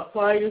have to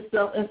apply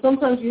yourself, and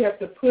sometimes you have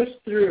to push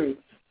through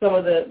some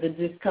of the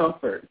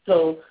discomfort.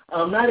 So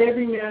not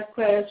every math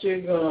class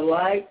you're going to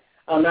like,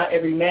 not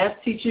every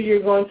math teacher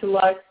you're going to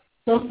like.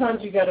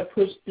 Sometimes you got to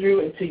push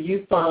through until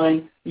you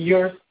find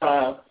your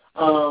style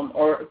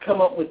or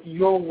come up with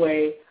your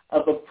way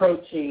of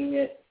approaching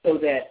it so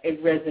that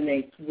it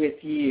resonates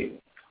with you.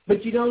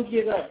 But you don't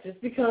give up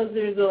just because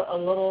there's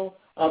a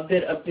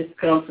bit of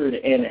discomfort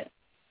in it.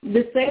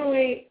 The same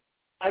way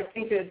I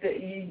think that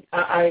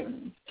I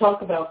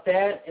talk about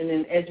that, and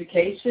in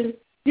education,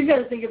 you've got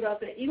to think about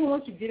that even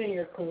once you get in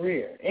your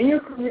career. In your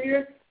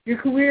career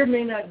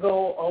may not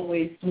go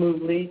always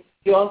smoothly.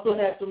 You also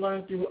have to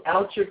learn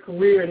throughout your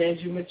career, and as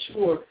you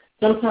mature,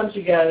 sometimes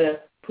you got to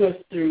push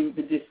through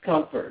the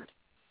discomfort.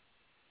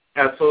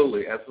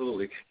 Absolutely,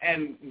 absolutely.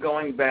 And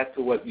going back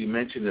to what you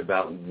mentioned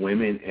about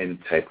women in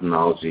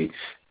technology,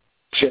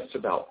 just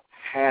about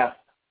half,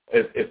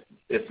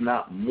 if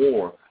not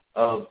more,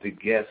 of the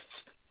guests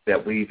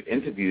that we've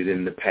interviewed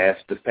in this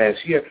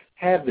past year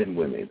have been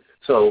women.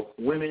 So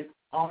women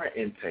are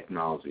in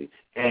technology,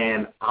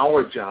 and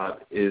our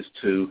job is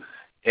to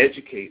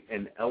educate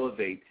and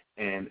elevate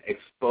and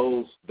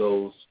expose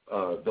those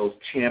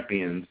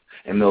champions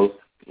and those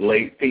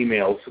late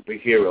female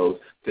superheroes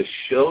to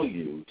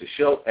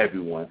show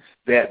everyone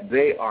that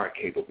they are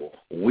capable.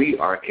 We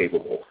are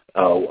capable.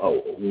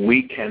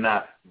 We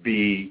cannot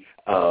be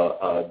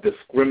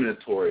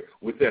discriminatory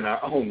within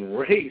our own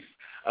race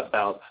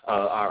about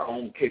our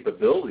own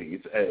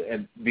capabilities,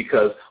 and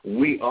because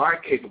we are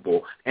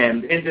capable.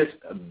 And in this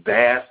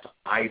vast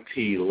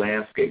IT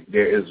landscape,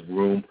 there is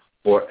room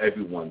for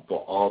everyone, for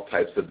all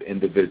types of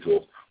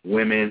individuals.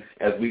 Women,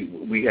 as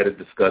we had a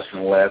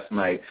discussion last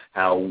night,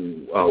 how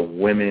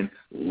women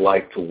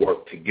like to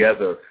work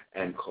together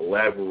and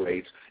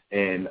collaborate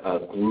in a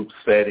group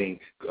setting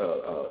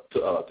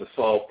to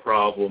solve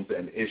problems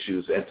and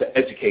issues and to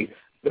educate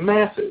the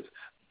masses.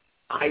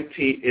 IT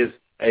is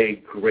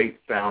a great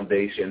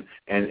foundation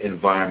and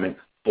environment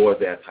for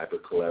that type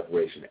of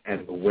collaboration.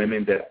 And the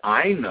women that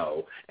I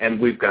know, and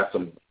we've got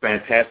some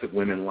fantastic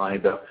women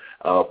lined up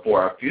for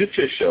our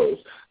future shows,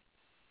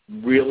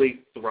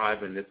 really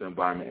thrive in this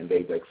environment, and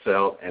they've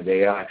excelled, and they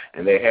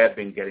have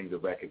been getting the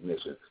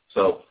recognition.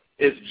 So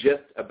it's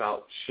just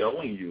about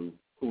showing you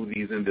who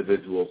these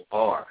individuals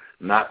are,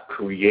 not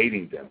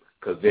creating them,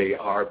 because they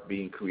are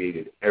being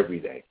created every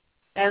day.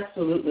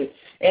 Absolutely.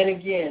 And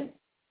again,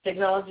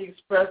 Technology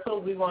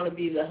Expresso, we want to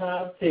be the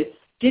hub to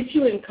get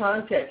you in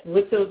contact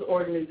with those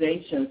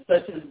organizations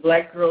such as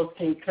Black Girls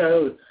Can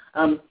Code,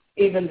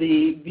 even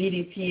the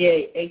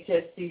BDPA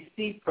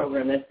HSCC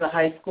program, that's the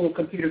high school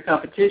computer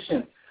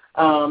competition.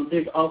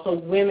 There's also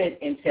Women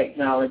in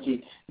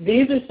Technology.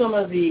 These are some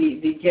of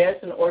the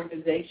guests and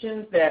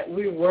organizations that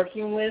we're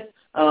working with.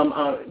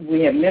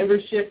 We have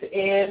membership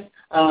in,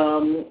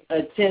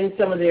 attend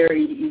some of their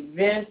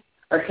events,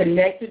 are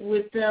connected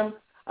with them,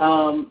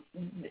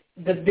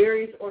 the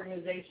various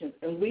organizations,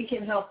 and we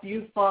can help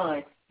you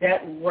find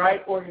that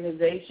right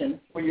organization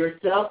for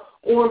yourself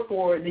or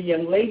for the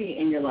young lady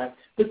in your life.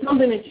 But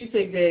something that you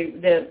say,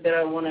 Dave, that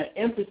I want to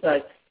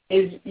emphasize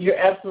is you're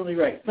absolutely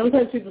right.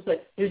 Sometimes people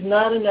say there's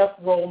not enough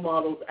role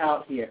models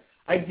out here.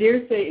 I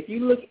dare say if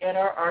you look at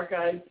our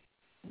archives,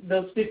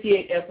 those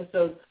 58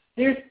 episodes,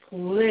 there's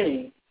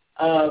plenty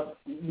of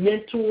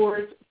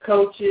mentors,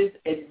 coaches,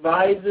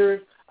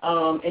 advisors,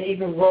 and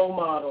even role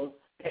models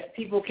that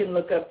people can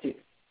look up to.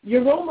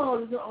 Your role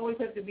model doesn't always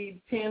have to be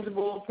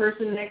tangible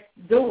person next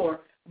door,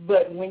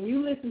 but when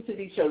you listen to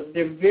these shows,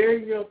 they're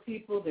very real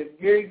people. They're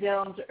very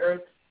down to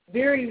earth,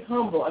 very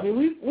humble. I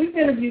mean, we've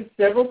interviewed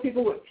several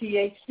people with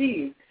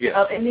PhDs,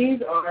 and these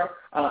are,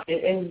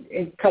 in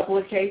a couple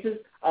of cases,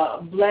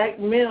 black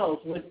males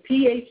with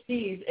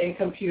PhDs in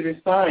computer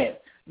science.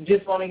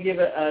 Just want to give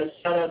a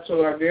shout-out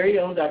to our very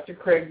own Dr.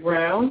 Craig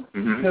Brown,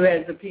 who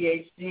has a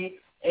PhD,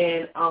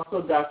 and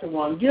also Dr.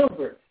 Juan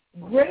Gilbert.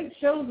 Great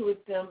shows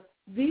with them.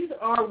 These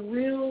are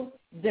real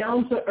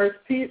down-to-earth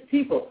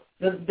people.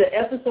 The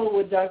episode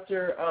with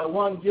Dr.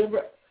 Juan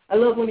Gilbert, I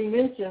love when he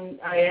mentioned,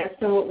 I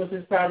asked him what was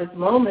his proudest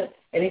moment,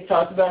 and he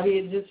talked about he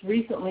had just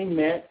recently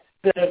met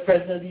the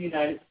President of the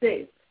United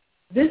States.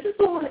 This is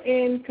someone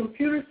in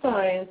computer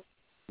science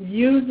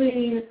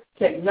using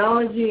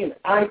technology and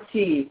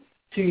IT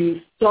to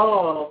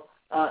solve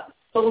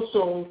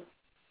social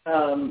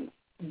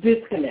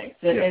disconnects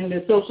and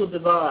the social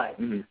divide.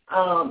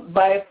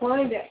 By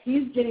applying that,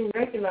 he's getting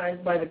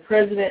recognized by the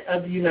President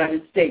of the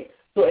United States.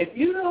 So if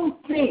you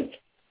don't think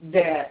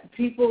that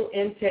people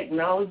in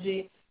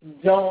technology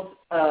don't,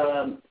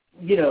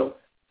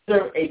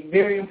 serve a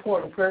very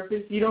important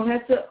purpose, you don't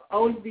have to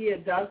always be a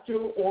doctor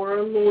or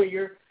a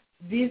lawyer.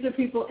 These are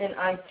people in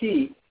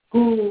IT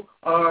who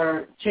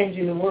are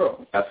changing the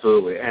world.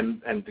 Absolutely.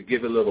 And to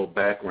give a little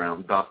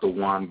background, Dr.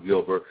 Juan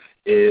Gilbert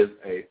is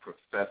a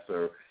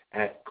professor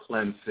at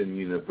Clemson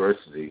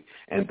University,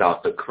 and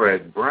Dr.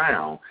 Craig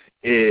Brown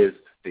is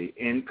the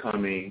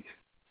incoming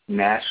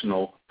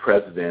national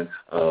president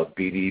of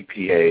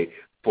BDPA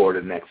for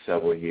the next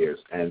several years,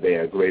 and they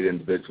are great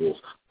individuals.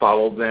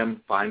 Follow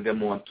them, find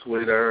them on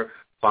Twitter,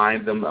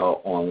 find them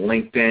on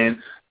LinkedIn,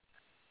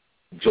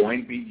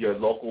 join your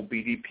local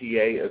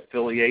BDPA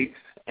affiliate,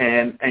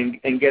 and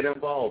get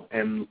involved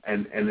and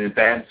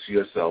advance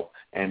yourself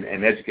and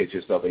educate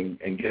yourself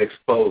and get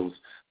exposed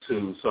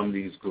to some of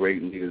these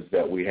great leaders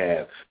that we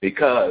have.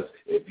 Because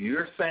if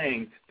you're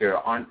saying there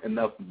aren't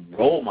enough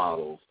role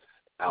models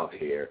out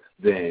here,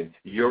 then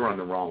you're on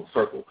the wrong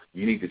circle.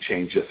 You need to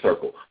change your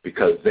circle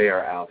because they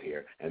are out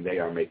here and they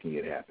are making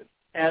it happen.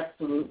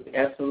 Absolutely,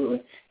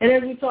 absolutely. And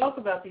as we talk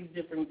about these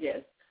different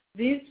guests,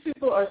 these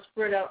people are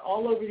spread out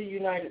all over the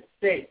United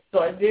States. So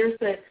I dare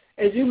say,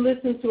 as you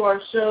listen to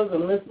our shows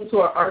and listen to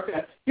our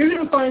archive, you're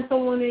going to find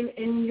someone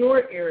in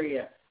your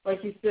area.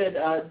 Like you said,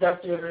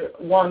 Dr.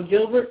 Juan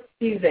Gilbert,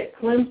 he's at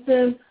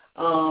Clemson.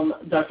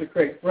 Dr.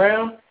 Craig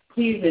Brown,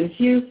 he's in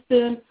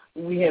Houston.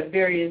 We have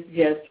various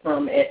guests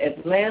from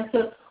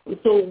Atlanta.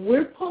 So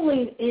we're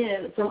pulling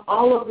in from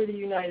all over the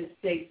United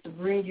States to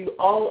bring you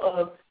all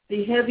of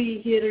the heavy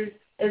hitters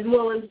as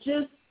well as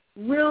just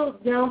real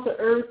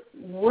down-to-earth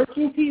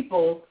working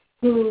people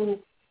who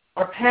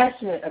are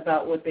passionate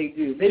about what they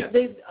do.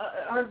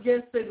 Our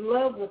guests, they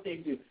love what they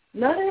do.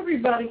 Not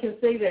everybody can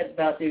say that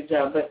about their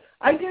job, but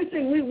I do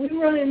think we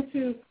run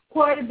into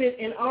quite a bit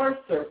in our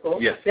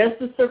circle. Yes. That's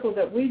the circle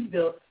that we've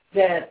built,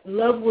 that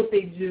love what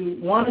they do,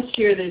 want to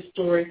share their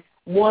story,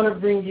 want to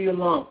bring you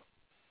along.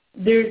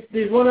 There's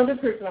one other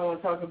person I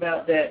want to talk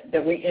about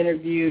that we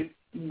interviewed.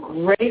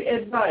 Great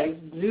advice.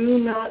 Do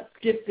not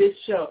skip this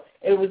show.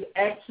 It was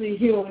actually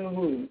Hyun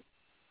Woo.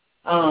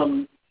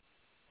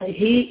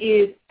 He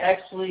is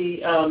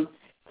actually a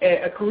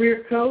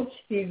career coach.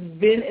 He's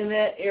been in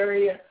that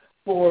area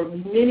for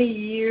many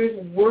years,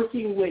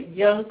 working with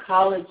young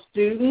college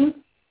students,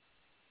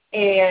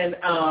 and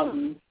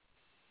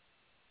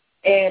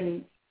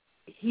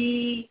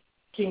he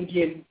can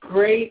give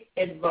great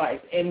advice.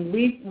 And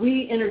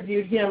we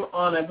interviewed him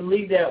on, I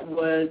believe that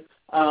was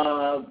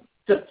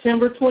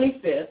September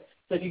 25th.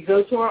 So if you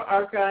go to our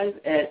archives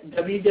at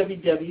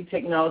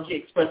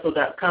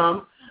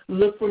www.technologyexpresso.com,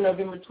 look for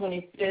November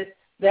 25th.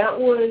 That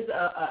was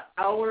an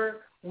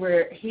hour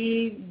where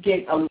he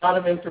gave a lot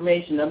of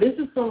information. Now, this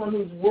is someone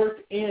who's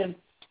worked in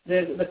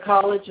the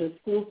college and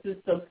school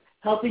system,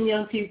 helping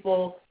young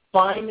people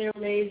find their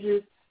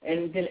majors,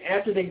 and then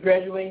after they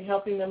graduate,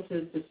 helping them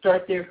to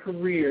start their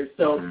careers.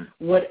 So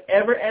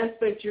whatever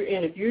aspect you're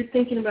in, if you're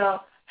thinking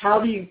about how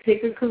do you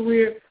pick a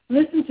career,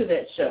 listen to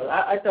that show.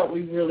 I thought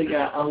we really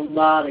got a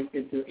lot of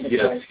good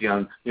advice.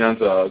 Yes,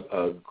 Young's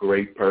a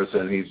great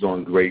person. He's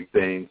doing great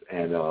things,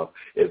 and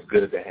it's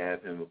good to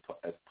have him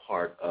as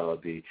part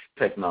of the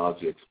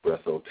Technology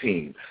Expresso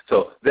team.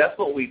 So that's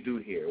what we do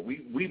here.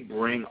 We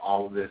bring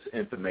all of this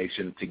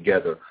information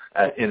together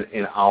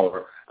in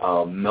our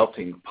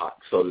melting pot,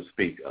 so to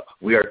speak.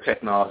 We are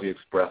Technology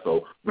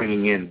Expresso,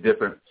 bringing in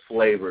different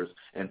flavors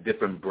and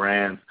different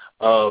brands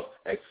of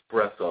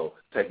espresso,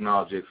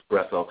 Technology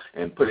Expresso,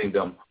 and putting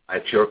them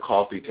at your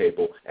coffee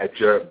table, at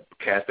your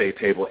cafe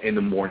table in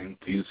the morning.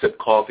 You sip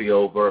coffee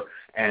over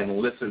and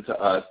listen to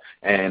us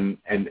and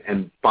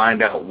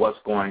find out what's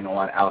going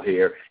on out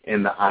here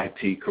in the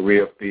IT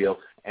career field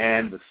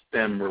and the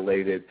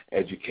STEM-related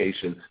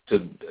education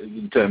to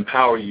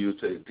empower you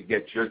to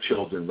get your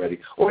children ready,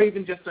 or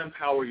even just to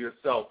empower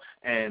yourself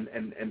and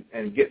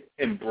get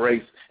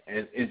embraced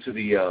into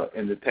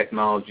the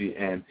technology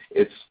and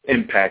its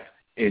impact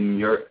in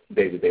your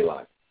day-to-day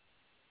life.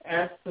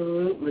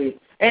 Absolutely.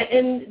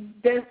 And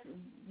that's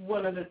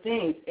one of the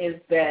things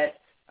is that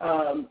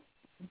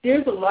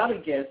there's a lot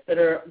of guests that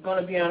are going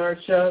to be on our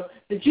show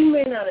that you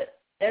may not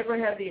ever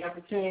have the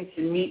opportunity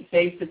to meet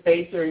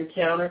face-to-face or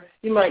encounter.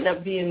 You might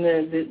not be in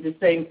the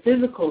same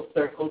physical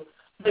circles,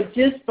 but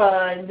just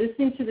by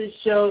listening to this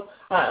show,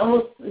 I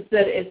almost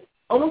said it's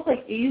almost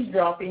like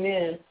eavesdropping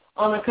in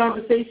on a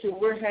conversation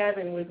we're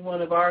having with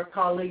one of our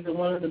colleagues and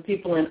one of the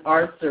people in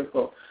our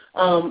circle.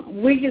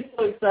 We get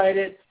so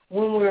excited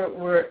when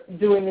we're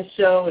doing the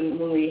show and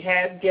when we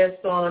have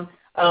guests on,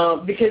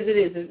 because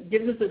it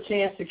gives us a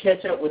chance to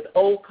catch up with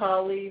old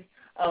colleagues.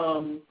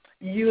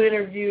 You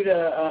interviewed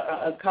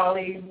a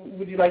colleague.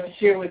 Would you like to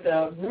share with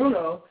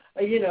Bruno?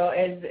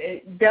 And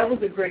that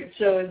was a great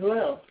show as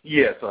well.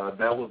 Yes, that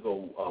was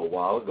a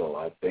while ago.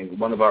 I think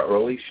one of our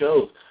early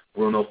shows,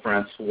 Bruno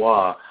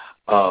Francois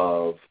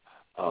of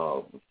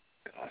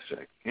gosh,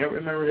 I can't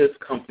remember his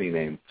company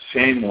name.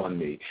 Shame on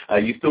me.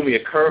 You threw me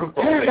a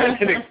curveball.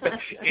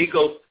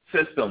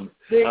 Ecosystems.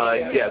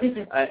 Yes.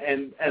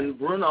 And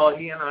Bruno,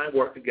 he and I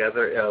worked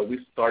together.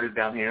 We started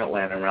down here in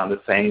Atlanta around the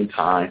same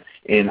time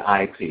in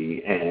IT,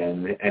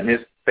 and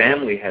his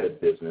family had a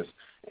business,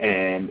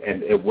 and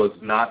it was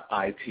not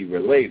IT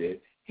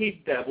related.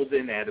 He dabbled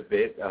in that a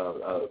bit,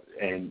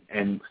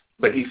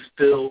 but he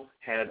still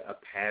had a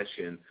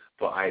passion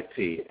for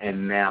IT,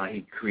 and now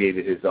he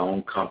created his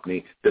own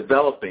company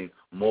developing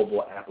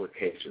mobile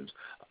applications.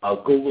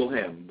 Google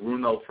him,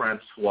 Bruno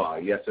Francois.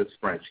 Yes, it's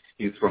French.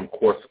 He's from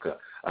Corsica.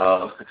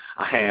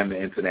 I am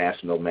an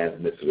international man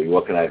in Italy.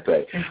 What can I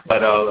say?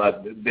 But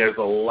there's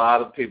a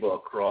lot of people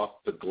across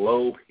the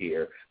globe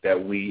here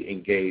that we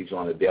engage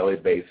on a daily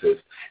basis,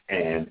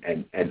 and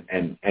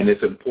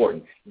it's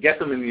important. Get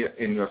them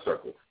in your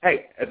circle.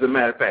 Hey, as a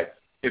matter of fact,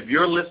 if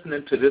you're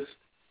listening to this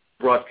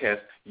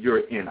broadcast,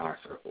 you're in our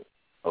circle.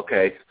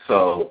 Okay,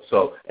 so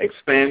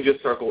expand your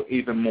circle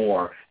even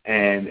more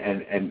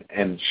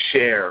and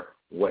share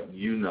what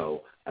you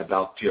know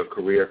about your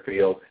career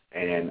field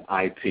and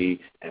IT,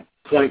 and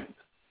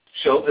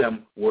show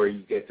them where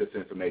you get this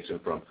information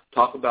from.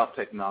 Talk about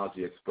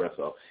Technology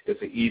Expresso. It's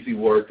an easy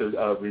word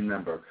to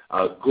remember.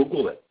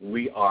 Google it.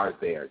 We are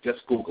there.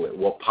 Just Google it.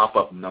 We'll pop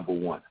up number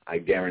one. I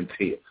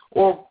guarantee it.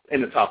 Or in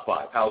the top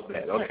 5. How's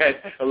that? Okay,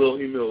 a little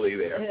humility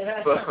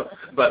there.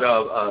 But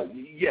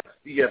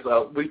yes,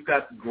 we've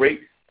got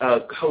great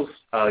host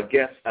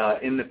guests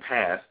in the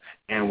past,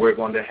 and we're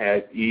going to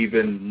have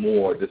even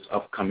more this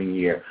upcoming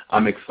year.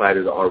 I'm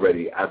excited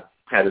already. I've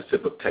had a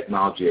sip of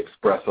Technology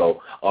Expresso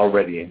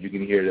already, and you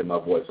can hear it in my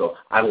voice. So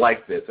I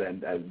like this,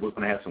 and we're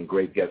going to have some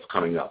great guests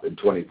coming up in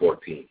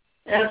 2014.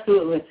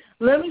 Absolutely.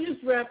 Let me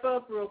just wrap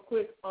up real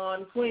quick on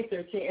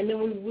 2013, and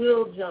then we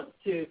will jump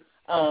to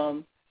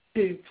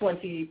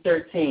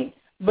 2013.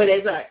 But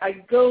as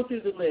I go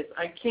through the list,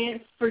 I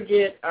can't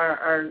forget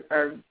our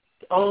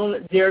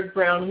own Derek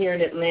Brown here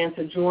in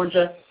Atlanta,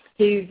 Georgia.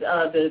 He's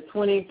the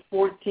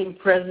 2014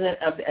 president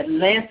of the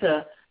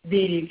Atlanta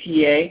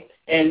BDPA,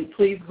 and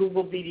please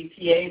Google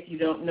BDPA if you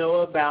don't know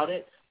about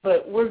it.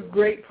 But we're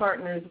great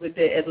partners with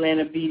the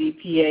Atlanta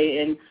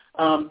BDPA,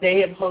 and they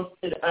have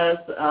hosted us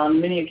on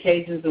many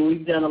occasions, and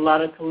we've done a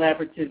lot of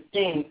collaborative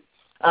things.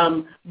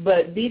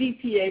 But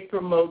BDPA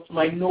promotes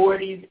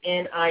minorities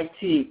in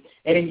IT.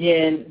 And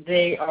again,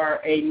 they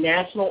are a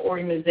national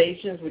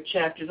organization with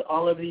chapters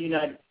all over the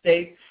United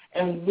States.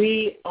 And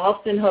we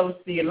often host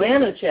the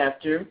Atlanta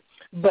chapter.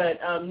 But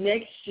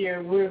next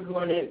year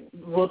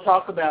we'll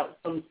talk about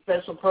some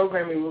special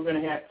programming we're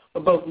going to have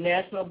for both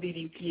national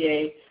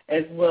BDPA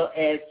as well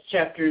as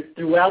chapters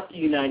throughout the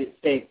United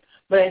States.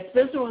 But I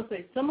especially want to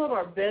say some of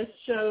our best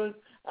shows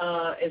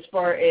as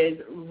far as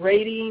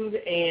ratings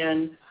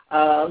and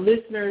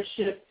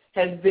listenership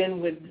has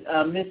been with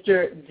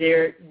Mr.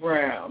 Derek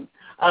Brown.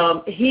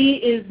 He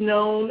is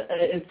known,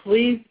 and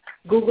please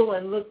Google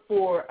and look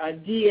for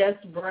D.S.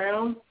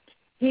 Brown.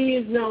 He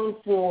is known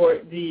for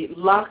the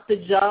Lock the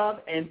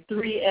Job and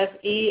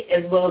 3FE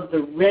as well as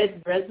the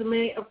Red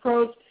Resume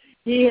approach.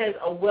 He has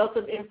a wealth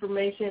of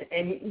information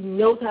and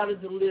knows how to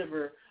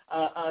deliver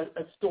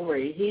a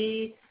story.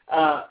 He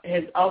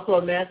is also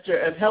a master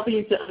of helping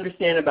you to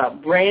understand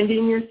about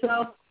branding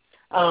yourself.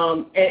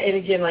 And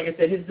again, like I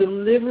said, his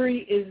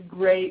delivery is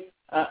great,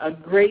 a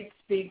great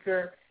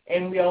speaker,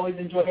 and we always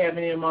enjoy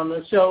having him on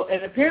the show.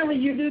 And apparently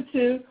you do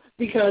too,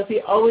 because he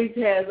always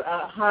has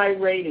a high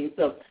rating.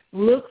 So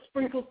look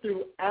sprinkled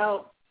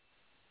throughout.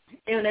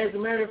 And as a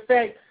matter of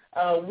fact,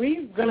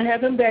 we're going to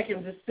have him back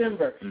in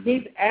December. Mm-hmm.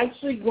 He's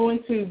actually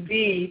going to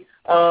be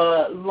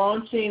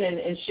launching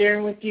and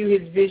sharing with you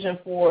his vision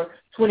for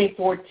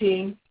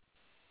 2014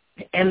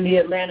 and the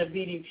Atlanta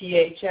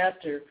BDPA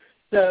chapter.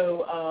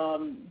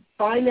 So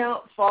find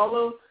out,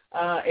 follow.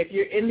 If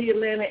you're in the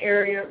Atlanta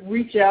area,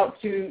 reach out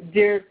to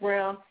Derek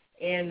Brown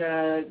and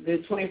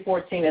the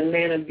 2014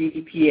 Atlanta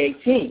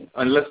BDPA team.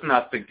 And let's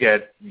not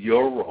forget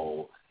your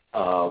role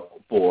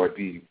for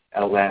the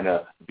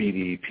Atlanta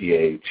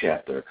BDPA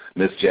chapter.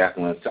 Ms.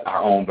 Jacqueline,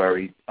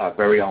 our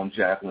very own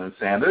Jacqueline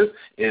Sanders,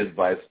 is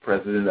Vice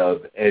President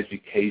of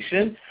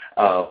Education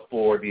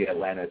for the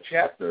Atlanta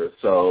chapter.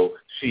 So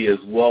she is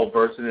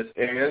well-versed in this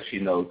area. She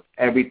knows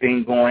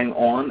everything going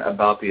on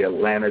about the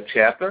Atlanta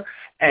chapter.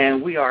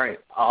 And we are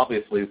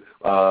obviously,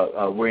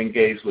 we're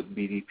engaged with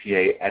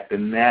BDPA at the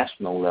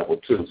national level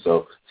too.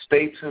 So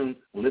stay tuned,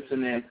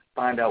 listen in,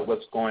 find out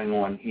what's going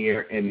on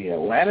here in the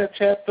Atlanta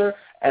chapter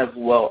as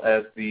well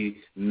as the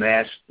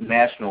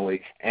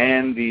nationally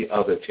and the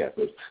other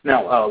chapters.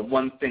 Now,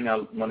 one thing I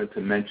wanted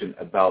to mention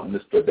about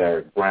Mr.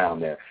 Derek Brown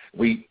there,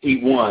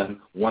 he won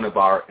one of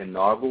our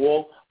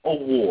inaugural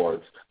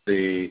awards,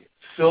 the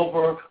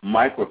Silver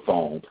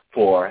Microphone,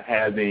 for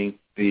having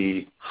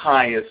the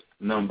highest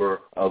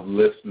number of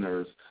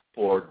listeners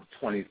for the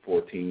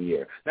 2014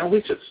 year. Now,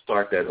 we should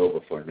start that over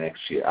for next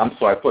year. I'm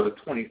sorry, for the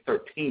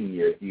 2013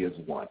 year, he has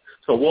won.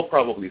 So we'll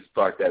probably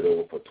start that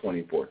over for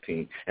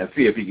 2014 and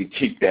see if he can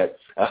keep that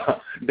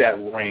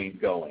reign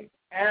going.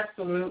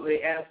 Absolutely,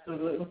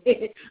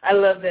 absolutely. I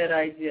love that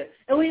idea.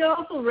 And we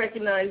also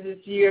recognize this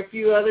year a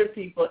few other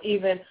people,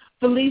 even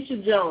Felicia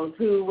Jones,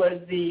 who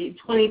was the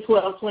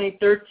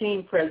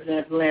 2012-2013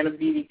 president of Atlanta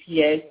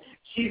BDPA.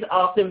 She's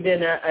often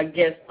been a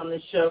guest on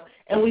the show.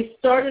 And we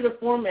started a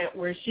format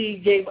where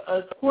she gave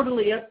us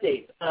quarterly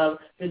updates of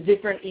the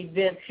different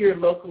events here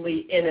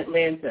locally in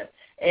Atlanta.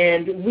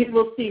 And we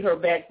will see her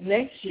back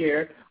next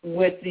year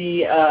with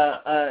the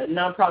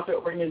nonprofit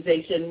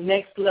organization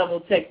Next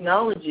Level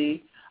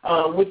Technology,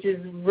 which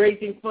is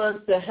raising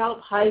funds to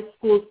help high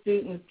school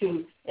students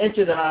to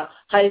enter the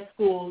high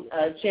school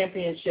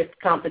championship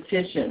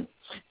competition.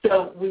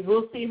 So we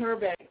will see her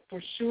back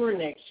for sure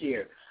next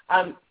year.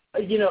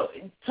 You know,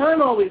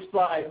 time always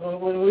flies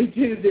when we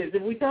do this.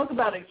 If we talk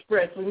about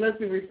Express, we must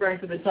be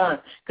referring to the time,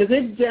 because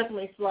it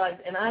definitely flies.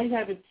 And I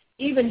haven't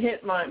even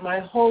hit my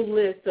whole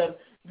list of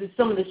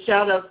some of the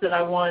shout-outs that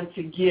I wanted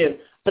to give.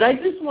 But I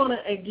just want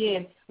to,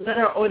 again, let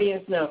our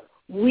audience know,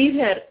 we've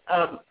had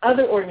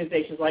other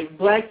organizations like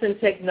Blacks in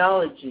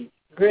Technology,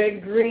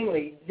 Greg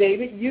Greenlee.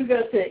 David, you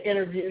got to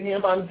interview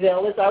him. I'm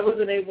jealous. I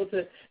wasn't able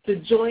to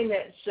join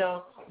that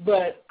show.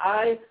 But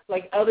I,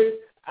 like others,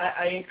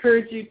 I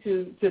encourage you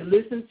to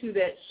listen to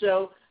that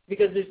show,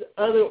 because there's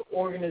other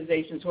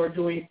organizations who are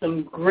doing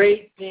some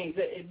great things.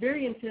 A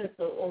very intense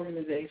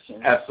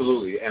organization.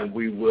 Absolutely, and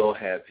we will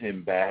have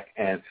him back,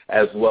 and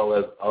as well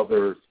as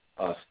other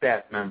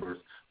staff members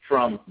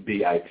from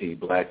BIT,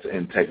 Blacks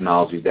in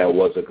Technology. That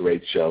was a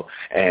great show,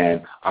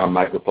 and our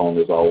microphone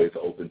is always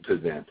open to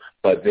them.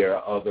 But there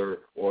are other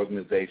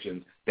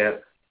organizations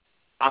that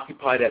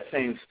occupy that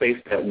same space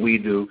that we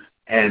do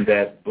and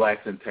that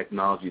Blacks in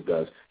Technology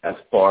does, as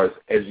far as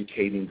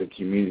educating the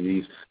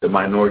communities, the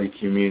minority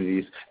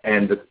communities,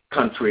 and the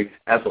country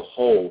as a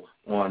whole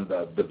on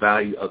the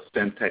value of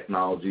STEM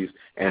technologies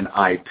and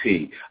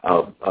IT.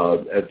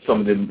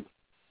 Some of the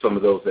some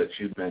of those that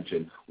you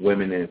mentioned,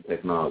 Women in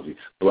Technology,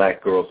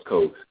 Black Girls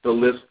Code. The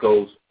list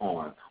goes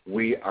on.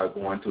 We are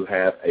going to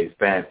have a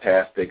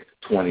fantastic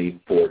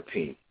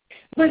 2014.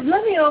 But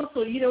let me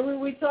also, when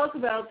we talk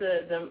about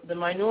the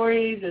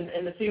minorities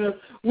and the females,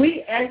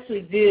 we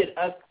actually did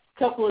a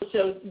couple of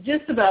shows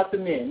just about the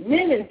men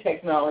in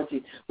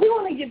technology. We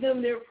want to give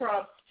them their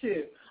props,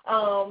 too.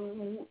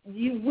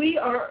 We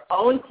are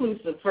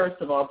all-inclusive,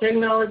 first of all.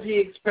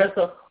 Technology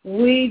Expresso,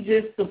 we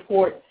just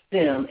support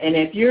STEM. And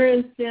if you're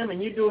in STEM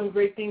and you're doing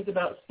great things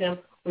about STEM,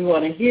 we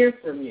want to hear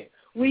from you.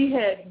 We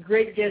had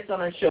great guests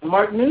on our show.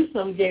 Mark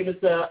Newsom gave us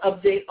an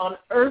update on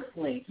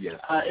Earthlink. Yes.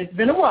 It's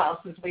been a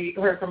while since we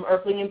heard from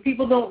Earthlink, and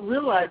people don't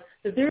realize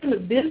that they're in the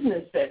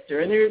business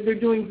sector, and they're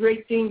doing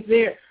great things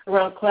there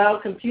around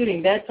cloud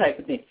computing, that type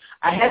of thing.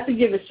 I have to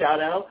give a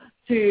shout-out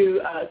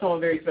to someone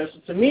very special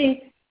to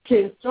me,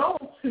 Ken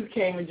Stoltz, who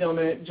came and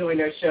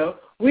joined our show.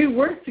 We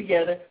worked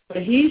together,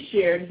 but he's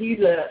a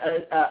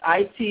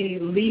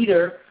IT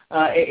leader,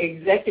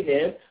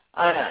 executive,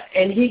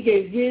 and he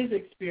gave his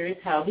experience,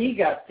 how he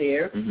got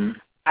there. Mm-hmm.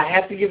 I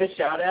have to give a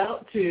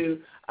shout-out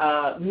to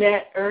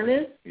Matt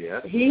Ernest.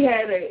 Yes. He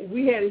had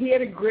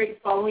a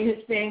great following. His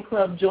fan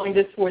club joined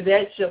us for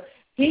that show.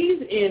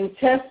 He's in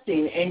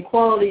testing and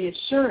quality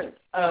assurance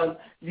of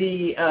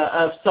the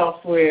of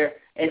software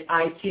and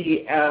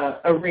IT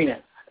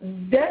arena.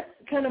 That's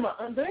kind of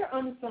they're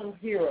unsung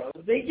heroes.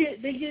 They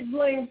get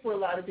blamed for a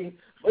lot of things,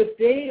 but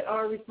they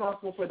are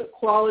responsible for the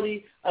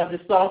quality of the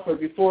software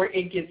before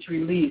it gets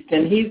released.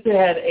 And he's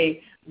had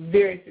a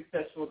very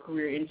successful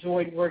career.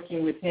 Enjoyed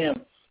working with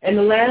him. And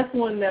the last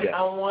one that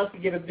I want to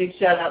give a big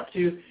shout out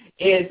to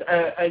is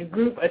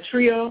a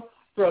trio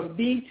from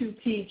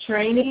B2T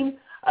Training,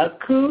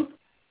 Kuth,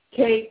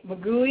 Kate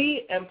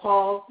McGooey, and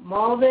Paul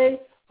Mulvey,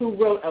 who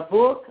wrote a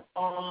book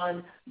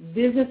on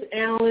business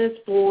analysts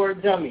for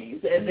dummies.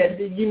 And that,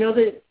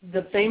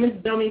 the famous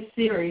dummy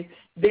series,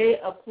 they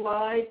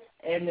applied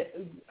and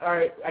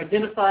are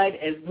identified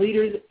as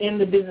leaders in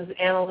the business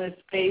analyst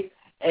space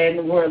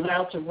and were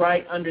allowed to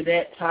write under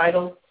that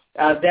title.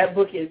 That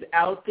book is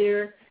out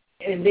there,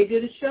 and they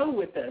did a show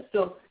with us.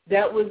 So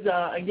that was,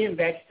 again,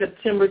 back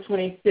September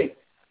 26th.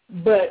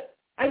 But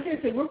I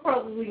just said we're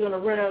probably going to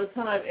run out of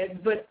time,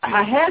 but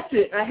I have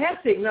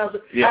to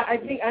acknowledge. Yeah.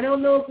 I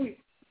don't know if we.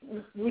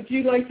 Would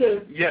you like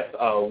to? Yes,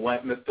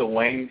 Mr.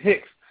 Wayne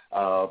Hicks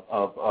of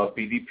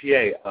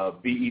BDPA,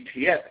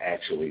 BETS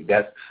actually.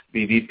 That's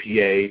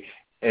BDPA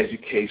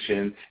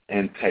Education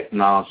and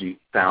Technology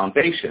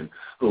Foundation,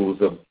 who's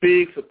a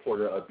big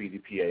supporter of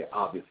BDPA,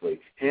 obviously.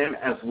 Him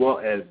as well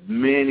as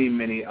many,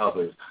 many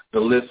others. The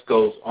list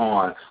goes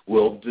on.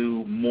 We'll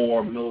do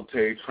more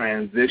military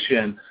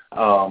transition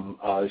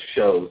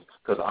shows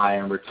because I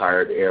am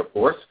retired Air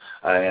Force,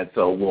 and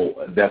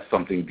so that's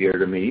something dear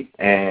to me.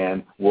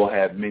 And we'll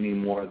have many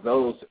more of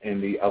those in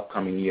the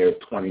upcoming year of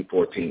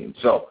 2014.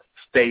 So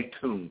stay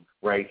tuned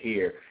right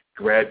here.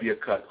 Grab your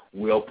cut.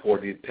 We'll pour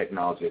the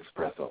Technology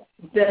Expresso.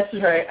 That's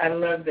right. I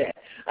love that.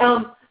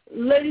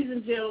 Ladies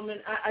and gentlemen,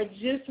 I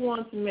just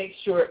want to make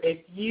sure if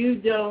you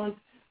don't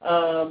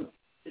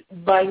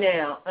by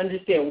now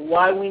understand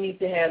why we need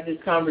to have this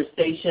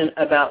conversation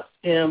about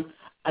STEM,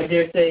 I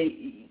dare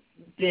say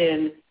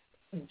then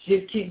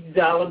just keep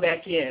dialing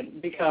back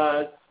in,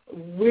 because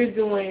we're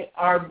doing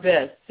our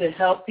best to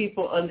help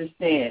people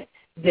understand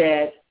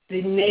that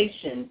the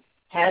nation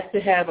has to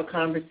have a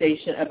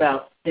conversation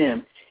about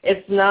STEM.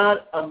 It's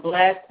not a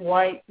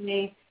black-white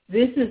thing.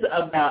 This is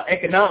about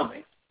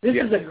economics. This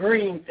is a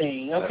green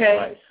thing,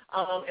 okay? That's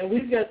right. And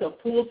we've got to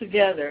pull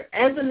together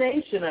as a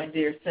nation, I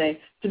dare say,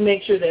 to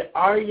make sure that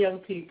our young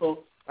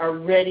people are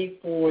ready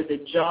for the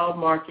job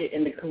market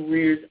and the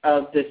careers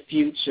of the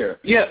future.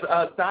 Yes,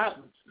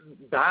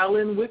 dial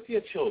in with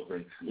your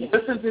children. Yes.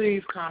 Listen to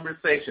these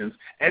conversations.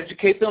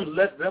 Educate them.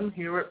 Let them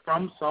hear it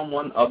from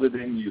someone other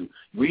than you.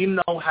 We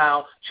know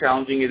how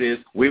challenging it is.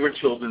 We were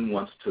children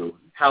once too.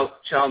 How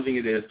challenging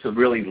it is to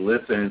really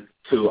listen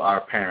to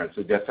our parents.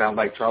 It just sounds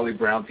like Charlie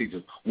Brown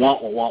teaches,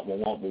 want.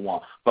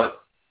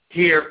 But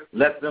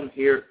let them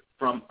hear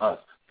from us,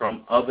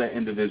 from other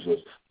individuals,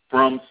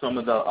 from some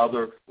of the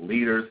other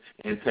leaders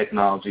in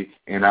technology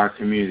in our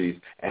communities,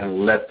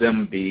 and let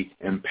them be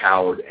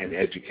empowered and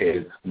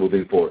educated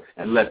moving forward,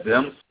 and let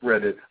them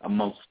spread it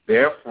amongst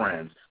their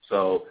friends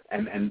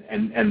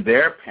and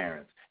their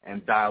parents,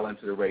 and dial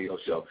into the radio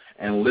show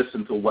and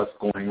listen to what's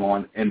going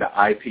on in the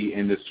IT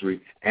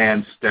industry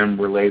and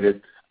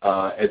STEM-related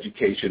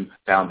education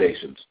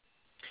foundations.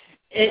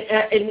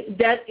 And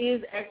that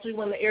is actually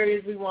one of the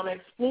areas we want to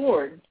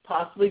explore,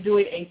 possibly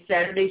doing a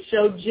Saturday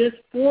show just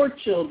for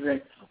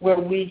children, where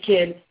we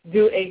can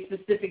do a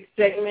specific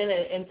segment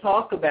and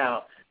talk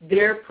about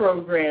their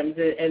programs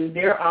and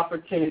their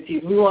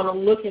opportunities. We want to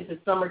look into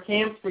summer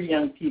camps for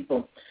young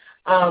people.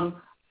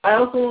 I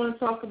also want to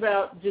talk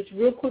about, just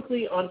real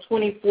quickly, on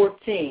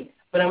 2014,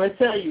 but I'm going to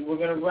tell you, we're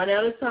going to run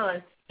out of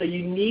time, so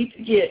you need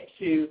to get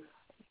to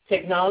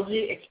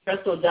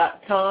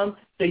technologyexpresso.com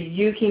so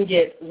you can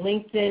get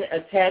LinkedIn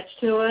attached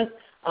to us,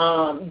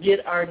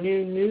 get our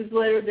new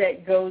newsletter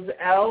that goes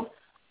out.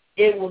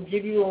 It will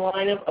give you a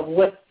lineup of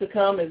what's to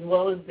come as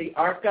well as the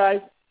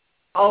archives.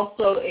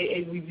 Also,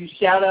 we do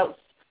shout-outs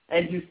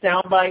and do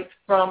sound bites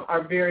from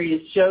our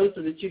various shows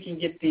so that you can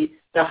get the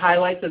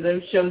highlights of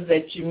those shows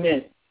that you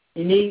missed.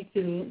 You need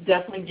to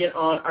definitely get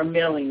on our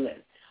mailing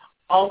list.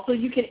 Also,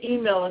 you can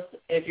email us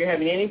if you're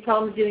having any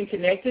problems getting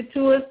connected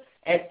to us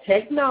at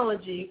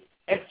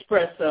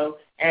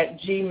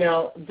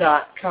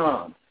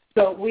technologyexpresso@gmail.com.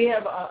 So we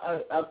have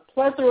a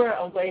plethora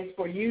of ways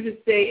for you to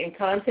stay in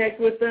contact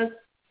with us.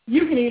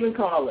 You can even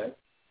call us,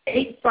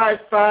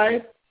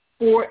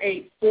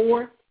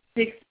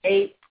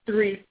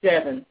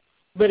 855-484-6837.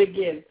 But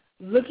again,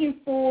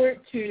 looking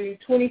forward to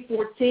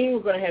 2014. We're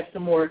going to have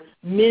some more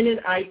men in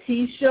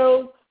IT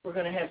shows. We're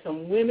going to have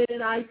some women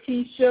in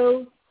IT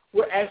shows.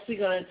 We're actually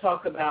going to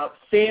talk about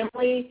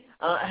family,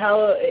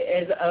 how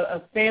as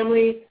a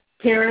family,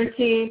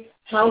 parenting,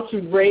 how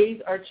to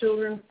raise our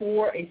children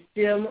for a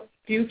STEM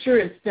future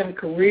and STEM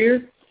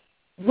careers.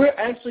 We're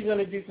actually going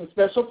to do some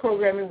special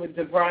programming with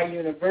DeVry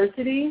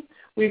University.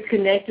 We've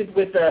connected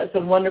with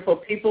some wonderful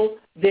people.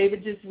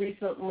 David just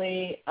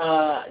recently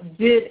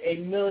did a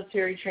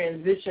military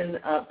transition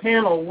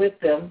panel with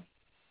them,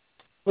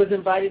 was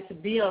invited to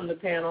be on the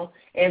panel,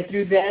 and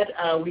through that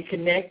we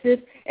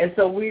connected. And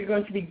so we're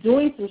going to be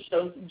doing some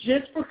shows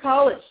just for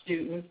college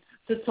students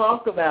to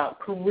talk about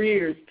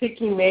careers,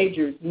 picking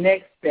majors,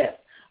 next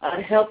steps,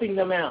 helping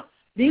them out.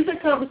 These are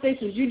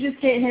conversations you just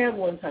can't have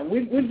one time.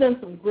 We've done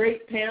some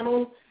great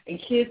panels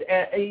and kids,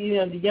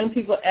 the young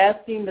people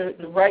asking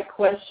the right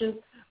questions,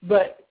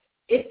 but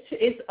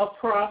it's a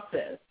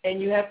process, and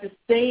you have to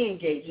stay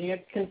engaged, and you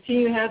have to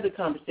continue to have the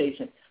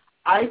conversation.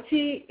 IT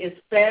is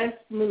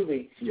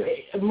fast-moving. Yes.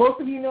 Most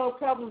of you know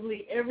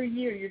probably every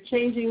year you're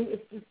changing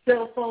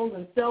cell phones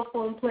and cell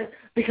phone plans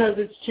because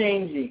it's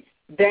changing.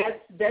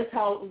 That's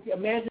how,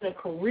 imagine a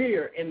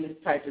career in this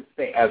type of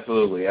space.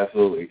 Absolutely,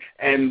 absolutely.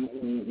 And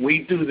we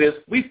do this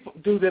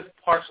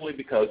partially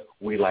because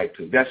we like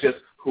to. That's just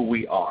who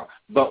we are.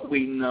 But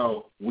we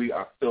know we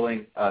are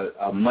filling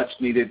a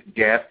much-needed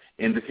gap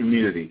in the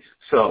community.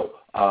 So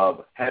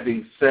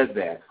having said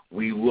that,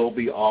 we will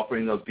be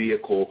offering a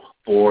vehicle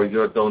for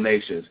your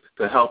donations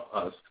to help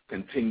us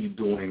continue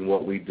doing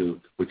what we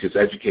do, which is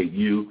educate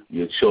you,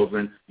 your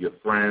children, your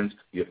friends,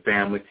 your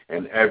family,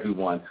 and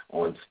everyone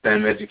on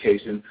STEM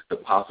education, the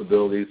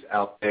possibilities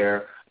out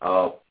there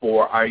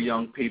for our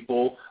young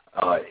people,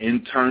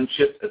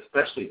 internships,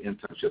 especially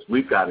internships.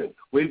 We've got a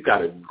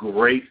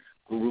great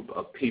group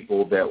of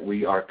people that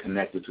we are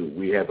connected to.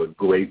 We have a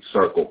great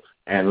circle.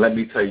 And let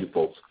me tell you,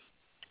 folks,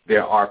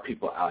 there are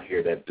people out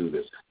here that do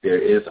this. There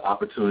is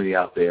opportunity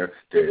out there.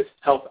 There is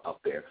help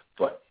out there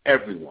for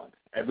everyone.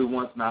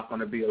 Everyone's not going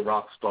to be a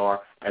rock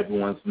star.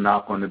 Everyone's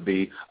not going to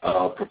be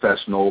a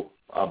professional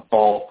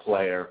ball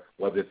player,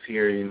 whether it's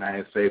here in the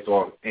United States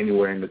or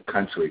anywhere in the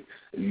country.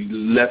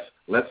 Let's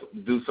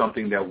do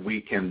something that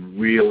we can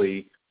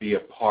really be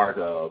a part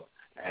of,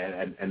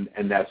 and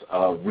that's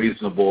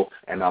reasonable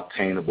and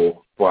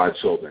obtainable for our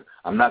children.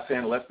 I'm not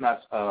saying let's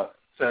not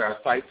set our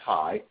sights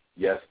high.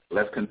 Yes,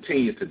 let's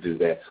continue to do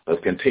that.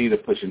 Let's continue to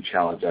push and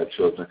challenge our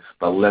children,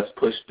 but let's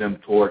push them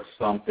towards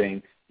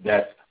something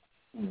that's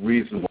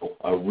reasonable,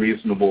 a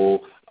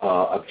reasonable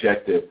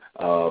objective.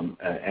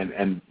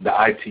 And the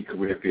IT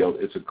career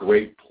field is a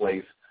great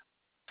place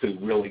to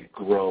really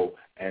grow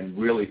and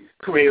really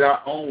create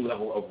our own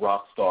level of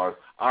rock stars,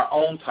 our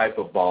own type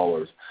of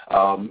ballers.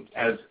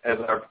 As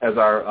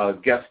our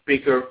guest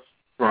speaker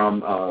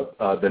from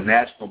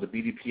the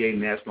BDPA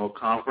National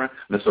Conference,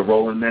 Mr.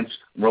 Roland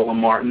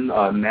Martin,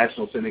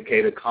 national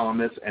syndicated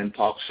columnist and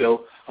talk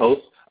show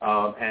host,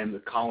 and the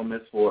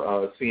columnist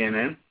for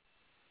CNN.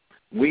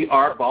 We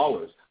are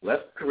ballers.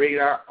 Let's create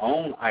our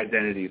own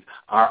identities,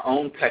 our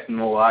own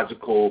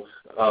technological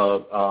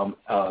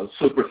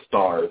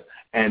superstars,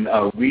 and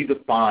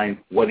redefine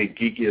what a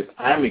geek is.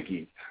 I'm a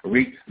geek.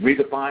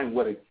 Redefine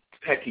what a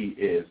techie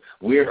is.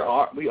 We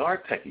are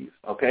techies,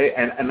 okay?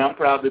 And I'm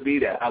proud to be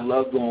that. I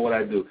love doing what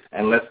I do,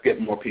 and let's get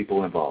more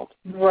people involved.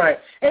 Right.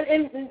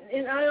 And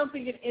I don't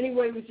think in any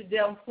way we should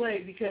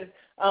downplay because,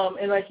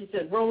 and like you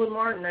said, Roland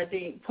Martin, I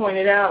think,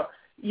 pointed out,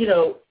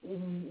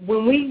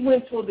 when we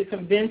went to the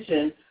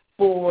convention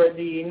for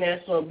the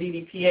National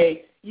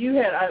BDPA, you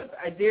had,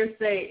 I dare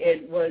say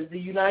it was the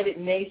United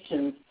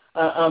Nations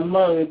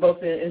among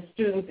both in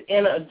students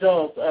and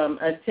adults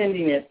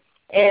attending it.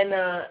 And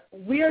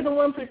we are the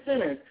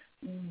 1%ers.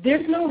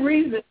 There's no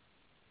reason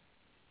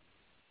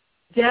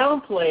to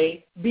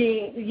downplay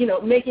being,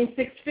 making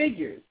six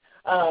figures.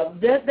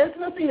 That's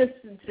nothing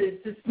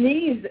to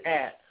sneeze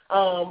at.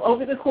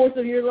 Over the course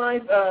of your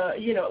life,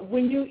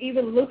 when you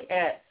even look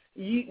at,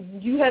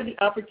 you have the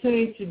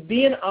opportunity to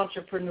be an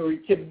entrepreneur,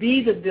 to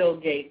be the Bill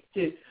Gates,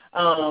 to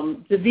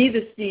be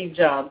the Steve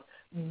Jobs.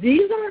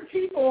 These are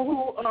people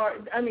who are,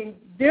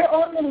 they're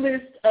on the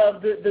list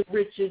of the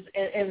richest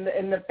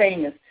and the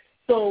famous.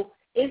 So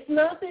it's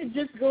not that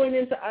just going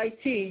into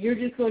IT, you're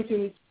just going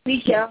to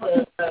seek out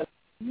a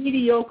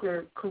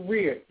mediocre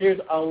career. There's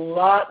a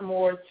lot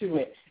more to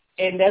it.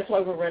 And that's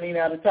why we're running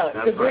out of time.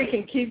 Because we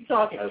can keep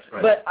talking.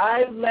 Right. But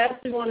I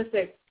lastly want to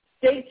say,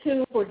 stay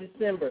tuned for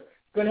December.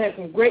 We're going to have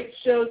some great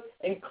shows,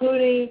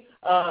 including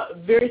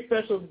very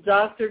special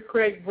Dr.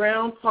 Craig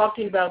Brown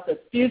talking about the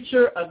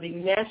future of the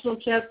national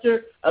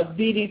chapter of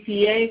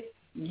BDPA.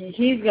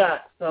 He's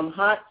got some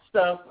hot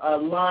stuff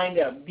lined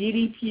up,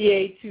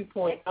 BDPA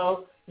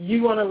 2.0.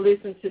 You want to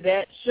listen to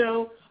that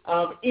show.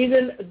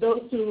 Even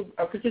those who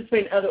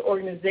participate in other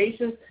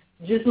organizations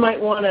just might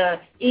want to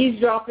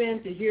eavesdrop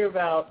in to hear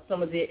about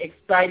some of the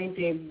exciting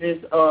things this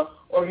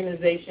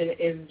organization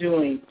is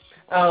doing.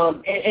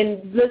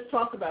 And let's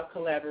talk about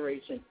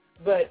collaboration.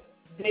 But,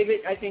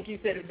 David, I think you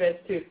said it best,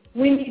 too.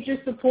 We need your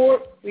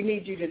support. We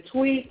need you to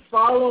tweet,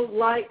 follow,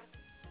 like,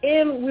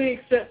 and we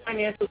accept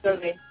financial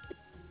donations.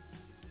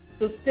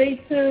 So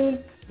stay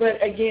tuned.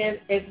 But, again,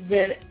 it's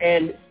been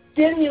a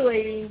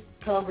stimulating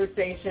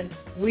conversation.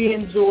 We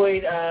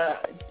enjoyed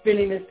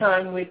spending this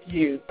time with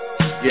you.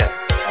 Yes,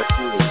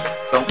 absolutely.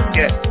 Don't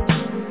forget,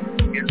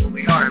 here's who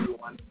we are,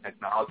 everyone.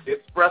 Technology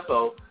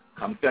Espresso.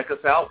 Come check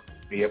us out.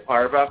 Be a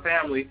part of our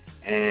family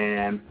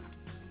and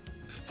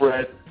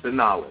spread the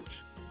knowledge.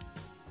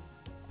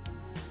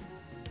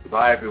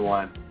 Goodbye,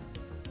 everyone.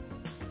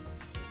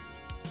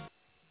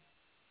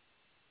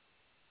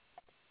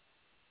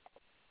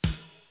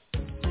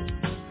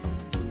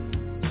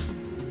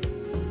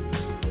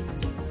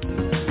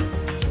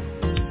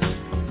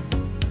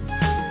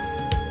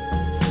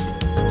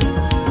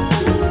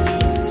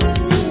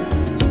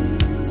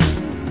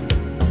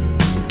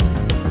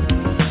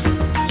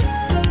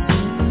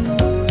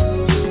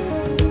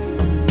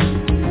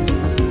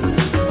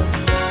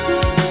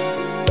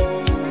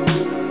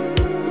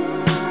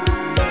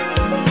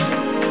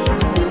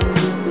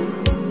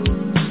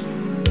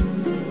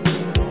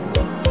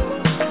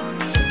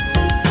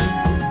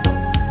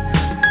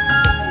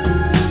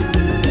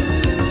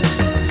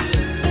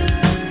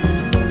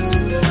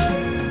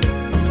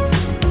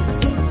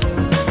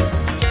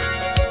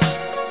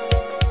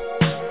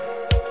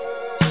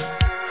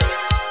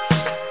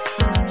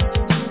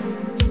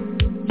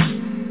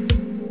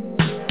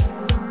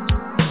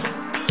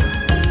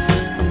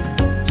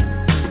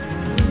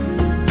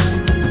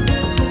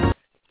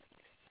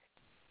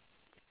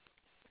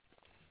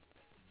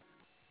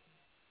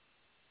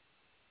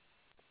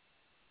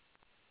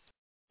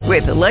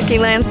 With the Lucky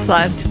Land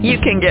Slots, you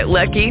can get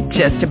lucky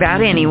just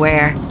about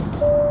anywhere.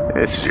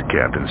 This is your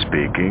captain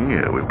speaking.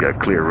 We've got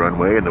clear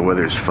runway and the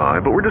weather's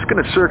fine, but we're just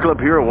going to circle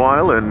up here a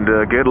while and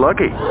get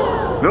lucky.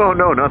 No,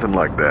 nothing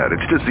like that.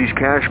 It's just these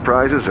cash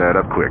prizes add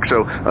up quick.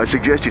 So I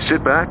suggest you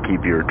sit back,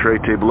 keep your tray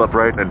table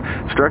upright, and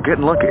start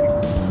getting lucky.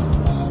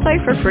 Play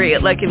for free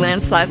at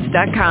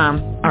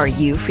LuckyLandSlots.com. Are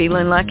you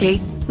feeling lucky?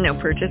 No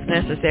purchase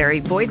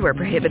necessary. Void where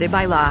prohibited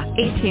by law.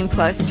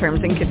 18+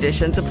 terms and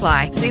conditions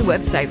apply. See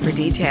website for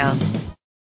details.